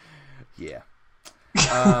 Yeah.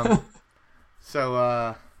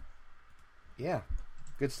 Yeah,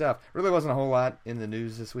 good stuff. Really wasn't a whole lot in the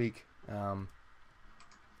news this week.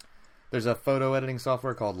 There's a photo editing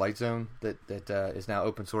software called Lightzone that is now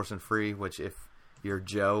open source and free, which if you're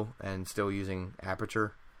Joe and still using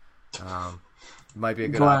Aperture, might be a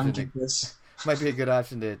good option. Might be a good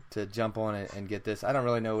option to jump on it and get this. I don't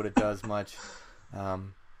really know what it does much.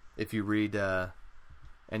 If you read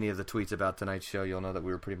any of the tweets about tonight's show, you'll know that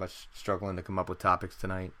we were pretty much struggling to come up with topics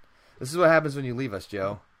tonight. This is what happens when you leave us,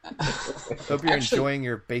 Joe. Hope you're enjoying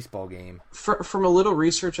your baseball game. From a little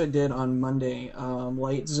research I did on Monday,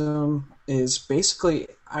 Lightzone is basically,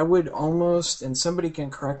 I would almost, and somebody can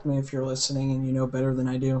correct me if you're listening and you know better than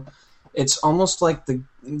I do, it's almost like the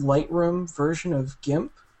Lightroom version of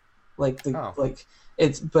GIMP. But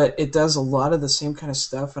it does a lot of the same kind of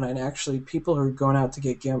stuff, and I'd actually, people who are going out to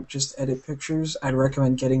get GIMP just edit pictures, I'd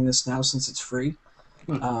recommend getting this now since it's free.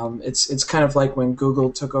 It's kind of like when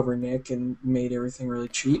Google took over Nik and made everything really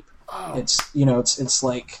cheap. Oh. It's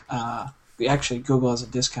like actually Google has a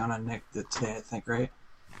discount on Nik today, I think, right?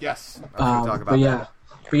 Yes. I'm talk about that.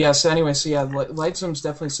 But yeah, Lightzone's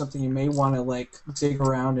definitely something you may want to dig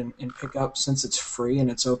around and pick up since it's free and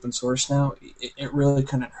it's open source now. It really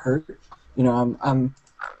couldn't hurt. I'm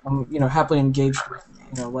happily engaged with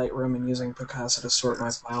Lightroom and using Picasa to sort my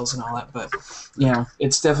files and all that. But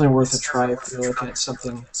it's definitely worth a try if you're looking at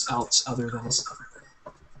something else other than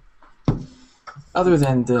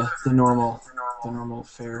the normal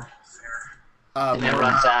fare. And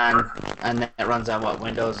it runs on what,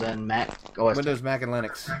 Windows and Mac OS? Windows, Mac, and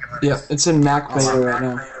Linux. Yeah, it's in Mac beta right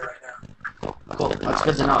now. Cool. That's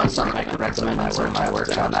good to know. It's something I can recommend at some of my work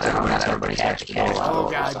on that. Not everybody has to know. Oh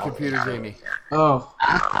God, computer Jamie. Oh,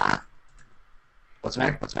 What's the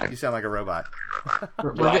matter? You sound like a robot.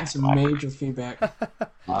 we're getting some major feedback.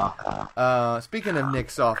 Speaking of Nick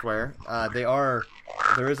Software,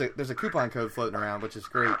 there's a coupon code floating around, which is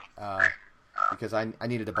great because I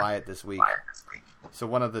needed to buy it this week. So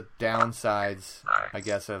one of the downsides, I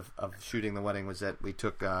guess, of shooting the wedding was that we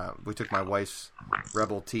took my wife's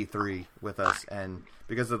Rebel T3 with us, and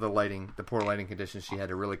because of the poor lighting conditions, she had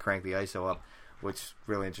to really crank the ISO up, which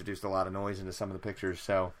really introduced a lot of noise into some of the pictures.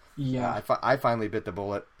 So Yeah. I finally bit the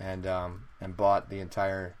bullet and bought the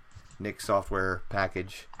entire Nick Software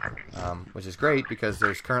package, which is great because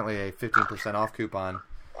there's currently a 15% off coupon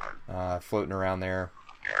floating around there.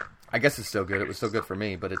 I guess it's still good. It was still good for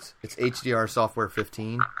me, but it's HDR Software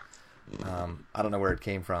 15. I don't know where it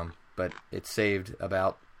came from, but it saved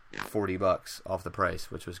about $40 off the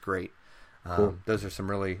price, which was great. Cool. Those are some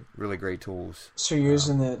really, really great tools. So you're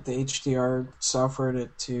using the HDR software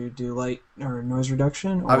to do light or noise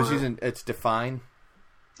reduction? Or... I was using it's Define.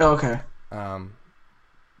 Oh, okay.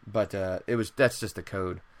 But that's just the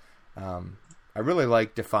code. I really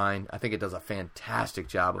like Define. I think it does a fantastic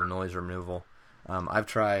job of noise removal. I've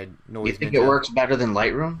tried Noise You think Ninja. it works better than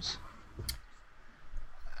Lightroom's?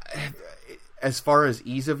 As far as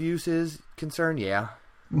ease of use is concerned, yeah.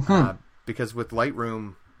 Because with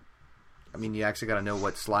Lightroom, I mean, you actually got to know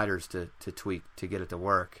what sliders to tweak to get it to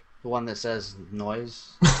work. The one that says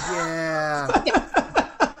noise? Yeah.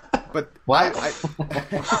 But What?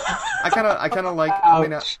 I kind of like. I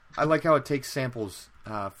mean, I like how it takes samples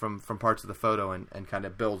from parts of the photo and kind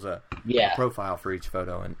of builds a profile for each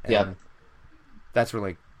photo, and that's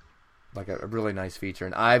really like a really nice feature.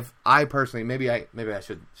 And I personally, maybe I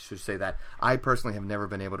should say that I personally have never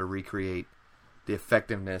been able to recreate the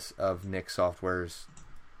effectiveness of Nick Software's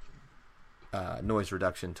noise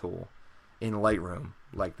reduction tool in Lightroom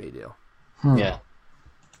like they do. Yeah.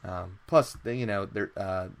 Plus, they've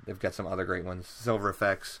got some other great ones. Silver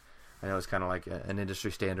Effects, I know, it's kind of like an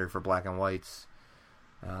industry standard for black and whites.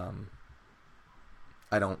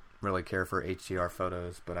 I don't really care for HDR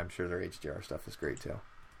photos, but I'm sure their HDR stuff is great too.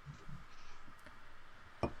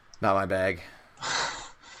 Not my bag.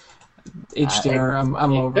 HDR,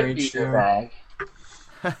 I'm over HDR.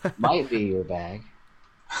 Might be your bag.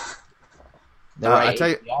 I'll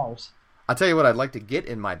tell you what I'd like to get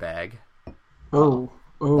in my bag. Oh.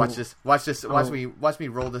 Watch this. Watch me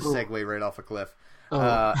roll this segue right off a cliff.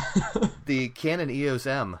 The Canon EOS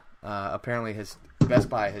M apparently Best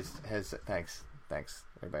Buy has thanks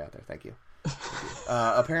everybody out there. Thank you.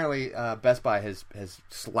 Apparently Best Buy has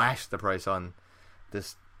slashed the price on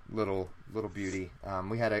this little beauty.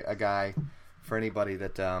 We had a guy, for anybody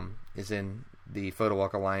that is in the Photo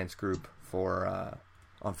Walk Alliance group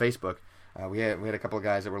on Facebook. We had a couple of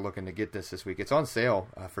guys that were looking to get this week. It's on sale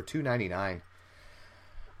for $299,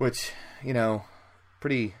 which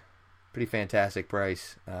pretty fantastic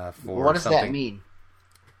price for. What does something. that mean?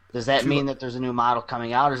 Does that mean that there's a new model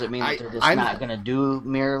coming out, or does it mean that they're just not going to do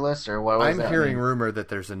mirrorless, or what? I'm hearing rumor that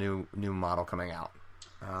there's a new model coming out.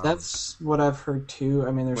 That's what I've heard too.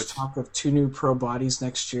 I mean, there's talk of 2 new Pro bodies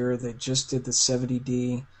next year. They just did the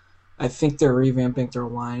 70D. I think they're revamping their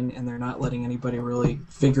line, and they're not letting anybody really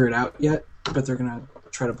figure it out yet. But they're gonna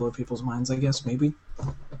try to blow people's minds, I guess. Maybe.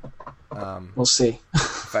 We'll see.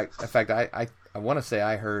 In fact, I want to say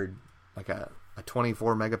I heard like a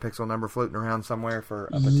 24 megapixel number floating around somewhere for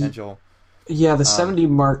a potential. Yeah, the 70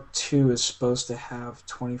 Mark II is supposed to have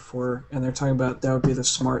 24, and they're talking about that would be the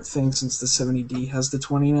smart thing since the 70D has the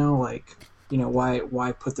 20 now. Like,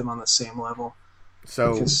 why put them on the same level?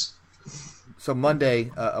 So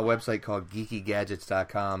Monday, a website called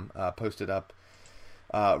GeekyGadgets.com posted up.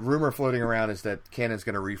 Rumor floating around is that Canon's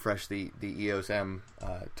going to refresh the EOS M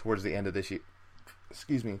towards the end of this year.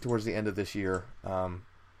 Towards the end of this year.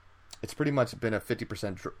 It's pretty much been a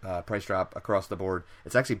 50% price drop across the board.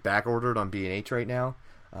 It's actually back ordered on B&H right now.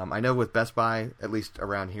 I know with Best Buy, at least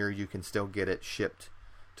around here, you can still get it shipped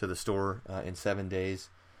to the store in 7 days.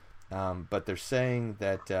 But they're saying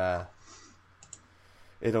that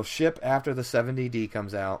it'll ship after the 70D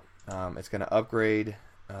comes out. It's going to upgrade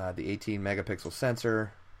the 18 megapixel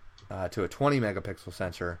sensor to a 20 megapixel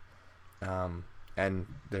sensor. And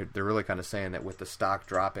they're really kind of saying that with the stock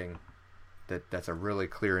dropping, that's a really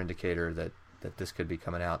clear indicator that this could be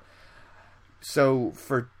coming out. So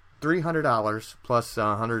for $300 plus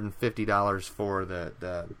 $150 for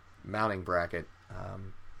the mounting bracket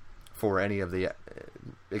for any of the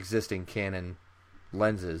existing Canon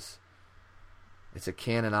lenses, it's a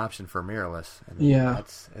Canon option for mirrorless. And Yeah.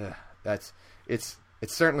 it's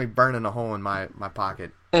certainly burning a hole in my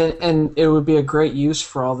pocket. And it would be a great use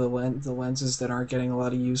for all the lenses that aren't getting a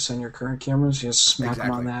lot of use on your current cameras. Just smack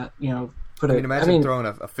them on that. Imagine throwing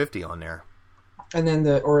a 50 on there. And then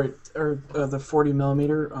the 40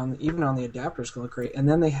 millimeter even on the adapter is going to look great. And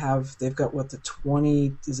then they've got what the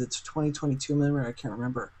 2022 millimeter, I can't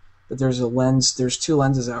remember. But there's two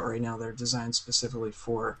lenses out right now that are designed specifically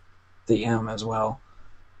for the M as well,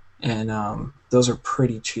 and those are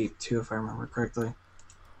pretty cheap too, if I remember correctly.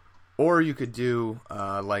 Or you could do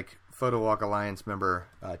like Photo Walk Alliance member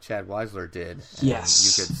Chad Weisler did. And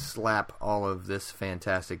yes, you could slap all of this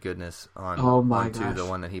fantastic goodness onto the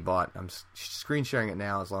one that he bought. I'm screen sharing it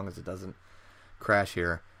now, as long as it doesn't crash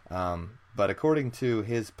here. But according to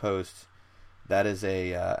his post, that is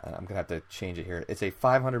I'm gonna have to change it here. It's a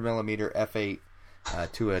 500 millimeter f8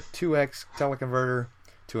 to a 2x teleconverter,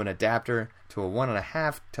 to an adapter, to a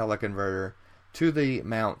 1.5 teleconverter, to the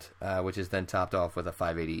mount, which is then topped off with a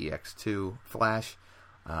 580EX2 flash.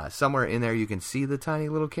 Somewhere in there you can see the tiny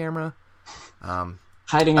little camera.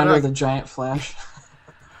 Hiding under the giant flash.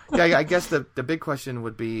 Yeah, I guess the big question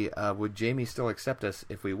would be, would Jamie still accept us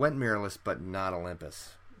if we went mirrorless but not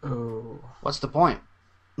Olympus? Oh. What's the point?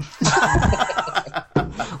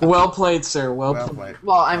 Well played, sir. Well played.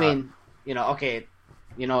 Well, I mean, okay,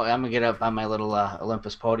 I'm gonna get up on my little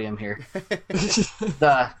Olympus podium here.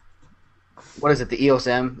 What is it? The EOS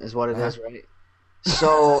M is what it is, right?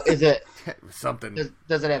 So is it something?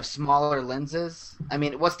 Does it have smaller lenses? I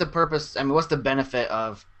mean, what's the purpose? I mean, what's the benefit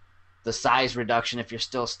of the size reduction if you're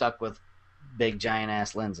still stuck with big giant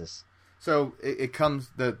ass lenses? So it comes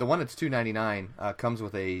the one that's $299 comes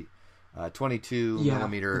with a 22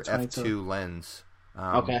 millimeter f2 lens.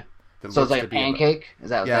 Okay. So it's like a pancake. Is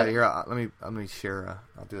that? Yeah. Here, let me share.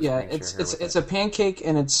 I'll do this. Yeah, it's a pancake,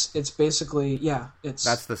 and it's basically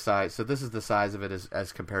that's the size. So this is the size of it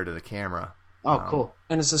as compared to the camera. Oh, cool.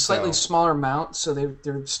 And it's a slightly smaller mount, so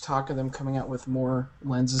there's talk of them coming out with more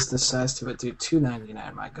lenses this size to it. Dude,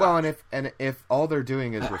 $299, my God. Well, and if all they're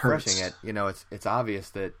doing is refreshing it, it's obvious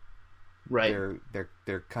that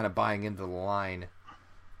they're kind of buying into the line.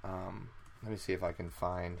 Let me see if I can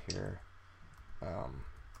find here.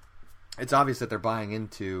 It's obvious that they're buying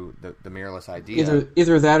into the mirrorless idea.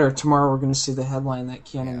 Either that, or tomorrow we're going to see the headline that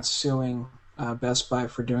Canon's suing Best Buy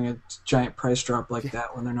for doing a giant price drop like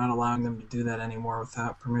that when they're not allowing them to do that anymore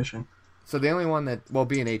without permission. So the only one that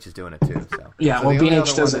B&H is doing it too. So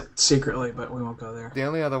B&H does it secretly, but we won't go there. The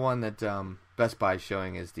only other one that Best Buy is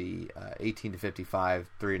showing is the 18 to 55,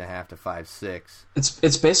 3.5 to 5.6.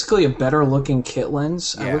 It's basically a better looking kit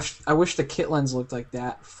lens. Yeah. I wish the kit lens looked like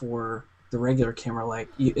that for the regular camera. Like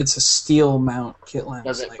it's a steel mount kit lens.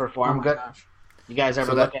 Does it perform good? Gosh. You guys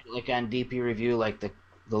ever look at it on DP Review, like the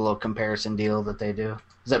little comparison deal that they do?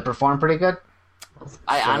 Does it perform pretty good?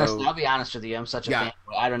 I'll be honest with you. I'm such a fan.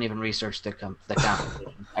 I don't even research the competition.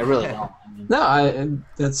 I really don't.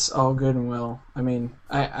 That's all good and well. I mean,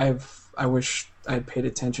 I wish I'd paid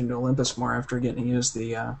attention to Olympus more after getting to use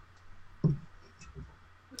the.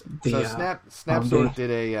 Snapsword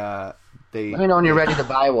did a. Let me know when you're ready to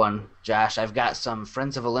buy one, Josh. I've got some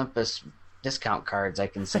Friends of Olympus discount cards I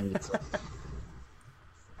can send you.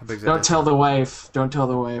 Don't tell the wife. Don't tell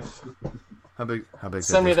the wife. How big?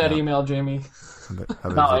 Send me that email, Jamie.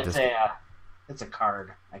 No, it's a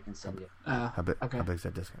card I can send you. How big's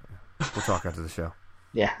that discount? We'll talk after the show.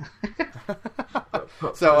 Yeah. They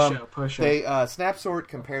Snapsort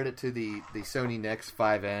compared it to the Sony Nex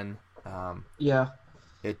 5N.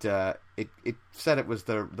 It said it was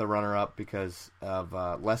the runner up because of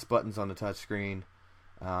less buttons on the touchscreen.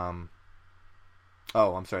 I'm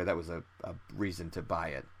sorry, that was a reason to buy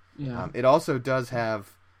it. Yeah. It also does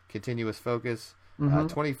have continuous focus,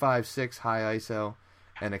 25.6 high ISO,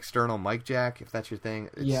 an external mic jack, if that's your thing.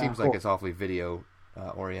 It seems like it's awfully video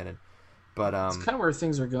oriented. But it's kind of where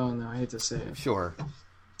things are going, though. I hate to say it. Sure.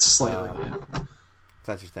 Slightly, if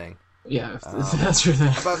that's your thing. Yeah, if that's your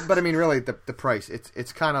thing. But I mean, really, the price.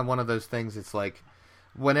 It's kind of one of those things. It's like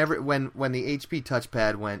when the HP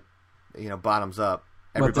touchpad went, bottoms up.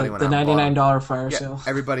 Everybody went out. The $99 fire sale.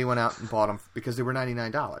 Everybody went out and bought them because they were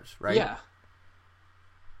 $99, right? Yeah.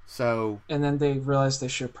 So. And then they realized they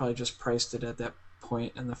should have probably just priced it at that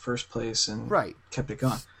point in the first place and kept it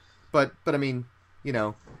going. But I mean,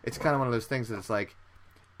 it's kind of one of those things that it's like,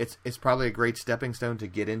 it's probably a great stepping stone to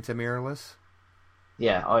get into mirrorless.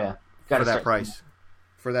 Yeah. Oh yeah. For that price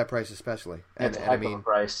especially. And I mean,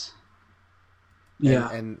 price.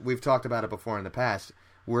 Yeah. And we've talked about it before in the past.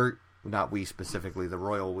 Not we specifically, the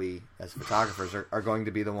royal we as photographers are going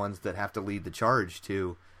to be the ones that have to lead the charge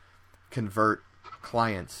to convert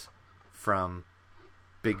clients from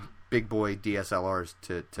big boy DSLRs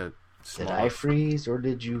to Did I freeze or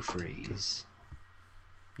did you freeze?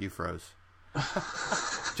 You froze.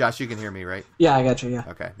 Josh, you can hear me, right? Yeah, I got you. Yeah.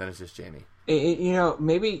 Okay, then it's just Jamie.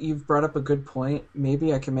 Maybe you've brought up a good point.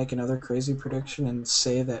 Maybe I can make another crazy prediction and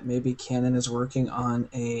say that maybe Canon is working on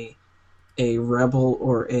a Rebel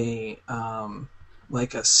or a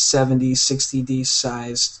like a 70, 60D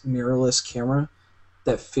sized mirrorless camera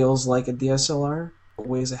that feels like a DSLR, but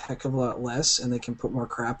weighs a heck of a lot less, and they can put more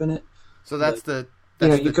crap in it. So that's the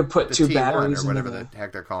you could put two T1 batteries or whatever into the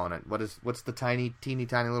heck they're calling it. What's the teeny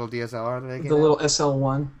tiny little DSLR that they get? the little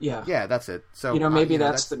SL1. Yeah. Yeah, that's it. So Maybe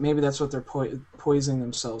that's what they're poisoning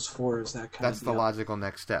themselves for, is that kind that's of the logical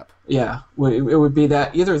next step. Yeah, it would be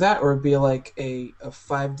that, either that or it'd be like a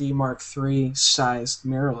 5D Mark III sized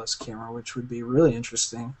mirrorless camera, which would be really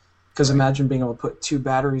interesting. Because imagine being able to put two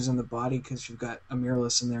batteries in the body because you've got a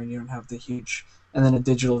mirrorless in there and you don't have the huge, and then a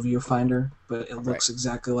digital viewfinder, but it looks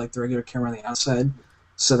exactly like the regular camera on the outside.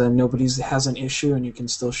 So then nobody has an issue and you can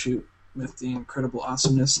still shoot with the incredible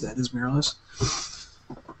awesomeness that is mirrorless.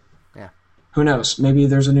 Yeah. Who knows? Maybe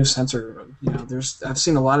there's a new sensor. I've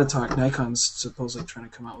seen a lot of talk. Nikon's supposedly trying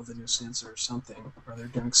to come out with a new sensor or something, or they're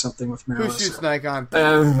doing something with mirrorless. Who shoots Nikon?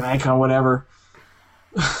 Nikon, whatever.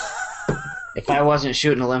 If I wasn't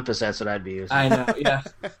shooting Olympus, that's what I'd be using. I know, yeah.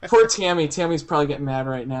 Poor Tammy. Tammy's probably getting mad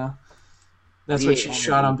right now. That's what she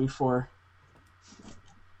shot on before.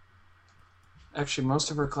 Actually, most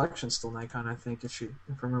of her collection's still Nikon, I think, if I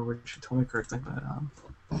remember what she told me correctly.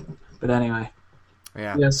 But anyway.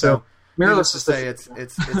 Yeah. So mirrorless is to say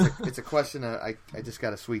it's a question of, I just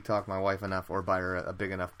got to sweet talk my wife enough or buy her a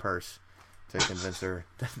big enough purse to convince her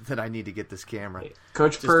that I need to get this camera.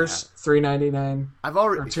 Coach just purse, $399. I've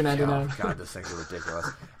already $299. Oh, God, this things are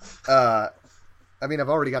ridiculous. I mean, I've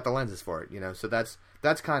already got the lenses for it, so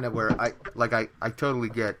that's kind of where I totally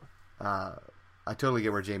get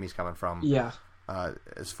where Jamie's coming from. Yeah.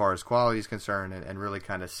 As far as quality is concerned, and really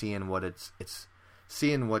kind of seeing what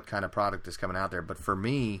seeing what kind of product is coming out there. But for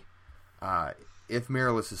me, if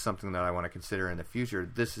mirrorless is something that I want to consider in the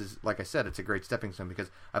future, this is, like I said, it's a great stepping stone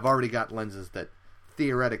because I've already got lenses that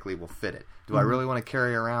theoretically will fit it. Do I really want to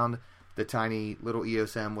carry around the tiny little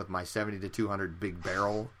EOS M with my 70 to 200 big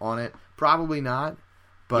barrel on it? Probably not.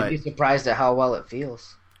 But you'd be surprised at how well it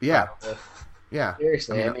feels. Yeah. Yeah.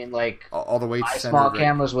 Seriously, I mean like all the weight. My small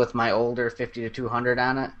cameras with my older 50 to 200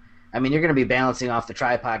 on it. I mean, you're going to be balancing off the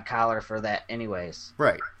tripod collar for that anyways.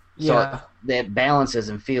 Right. So that balances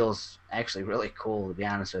and feels actually really cool, to be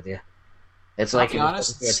honest with you. It's like a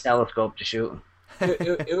telescope to shoot.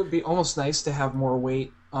 It would be almost nice to have more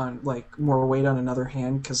weight on another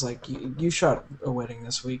hand, because like you shot a wedding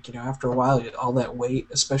this week. After a while, all that weight,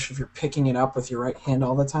 especially if you're picking it up with your right hand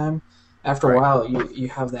all the time. After a while, you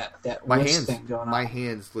have that wrist thing going on. My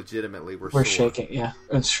hands legitimately were shaking. Yeah,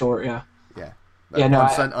 it's short. Yeah. Yeah. Yeah. No.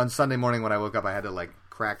 On Sunday morning when I woke up, I had to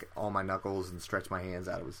crack all my knuckles and stretch my hands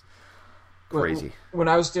out. It was crazy. When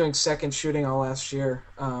I was doing second shooting all last year,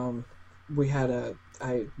 we had a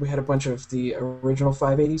bunch of the original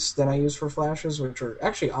 580s that I used for flashes, which are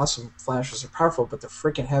actually awesome flashes. They're powerful, but they're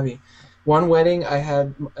freaking heavy. One wedding, I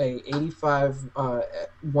had a 85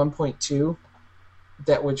 1.2.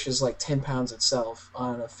 Which is like 10 pounds itself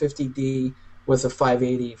on a 50D with a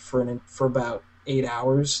 580 for about 8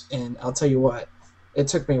 hours, and I'll tell you what, it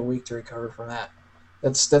took me a week to recover from that.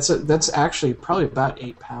 That's actually probably about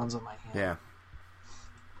 8 pounds on my hand. Yeah.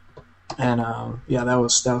 And that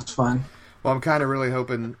was fun. Well, I'm kind of really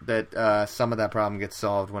hoping that some of that problem gets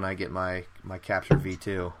solved when I get my Capture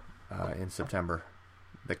V2 in September,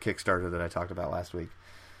 the Kickstarter that I talked about last week.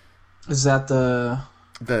 Is that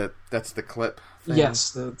that's the clip thing?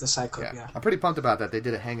 Yes, the side clip, yeah. I'm pretty pumped about that. They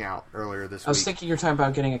did a hangout earlier this week. I was thinking you were talking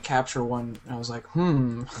about getting a Capture one, and I was like,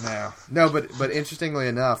 No, but interestingly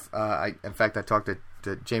enough, I talked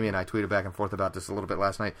to Jamie, and I tweeted back and forth about this a little bit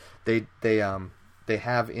last night. They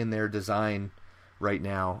have in their design right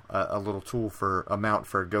now a little tool for a mount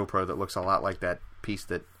for a GoPro that looks a lot like that piece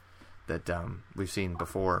that we've seen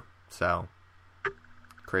before. So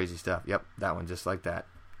crazy stuff. Yep, that one just like that.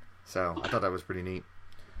 So I thought that was pretty neat.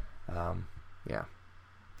 Yeah.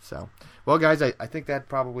 So, well, guys, I think that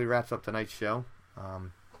probably wraps up tonight's show.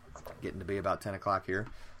 Getting to be about 10 o'clock here.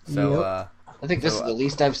 So, yep. I think this is the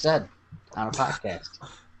least I've said on a podcast.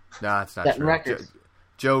 No, it's not true.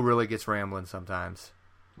 Joe really gets rambling sometimes.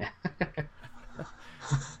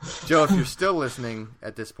 Joe, if you're still listening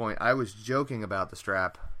at this point, I was joking about the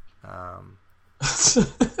strap.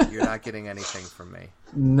 You're not getting anything from me.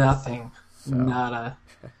 Nothing. So. Nada.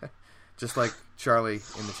 Just like Charlie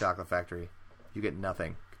in the Chocolate Factory. You get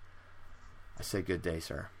nothing. I say good day,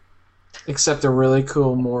 sir. Except a really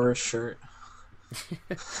cool Morris shirt.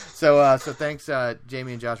 So thanks,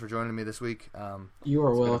 Jamie and Josh, for joining me this week. You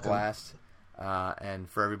are it's been a welcome. blast. And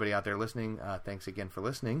for everybody out there listening, thanks again for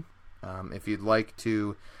listening. If you'd like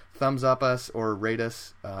to thumbs up us or rate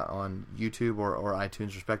us on YouTube or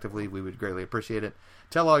iTunes, respectively, we would greatly appreciate it.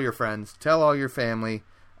 Tell all your friends, tell all your family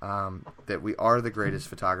that we are the greatest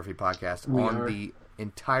photography podcast on the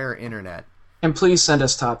entire internet. And please send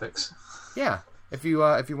us topics. Yeah, if you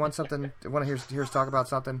want something, want to hear us talk about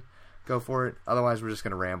something, go for it. Otherwise, we're just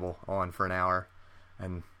going to ramble on for an hour,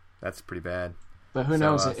 and that's pretty bad. But who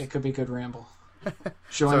knows? It could be a good ramble.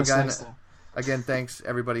 Join us next time. Again, thanks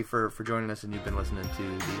everybody for joining us, and you've been listening to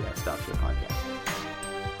the Stop Show podcast.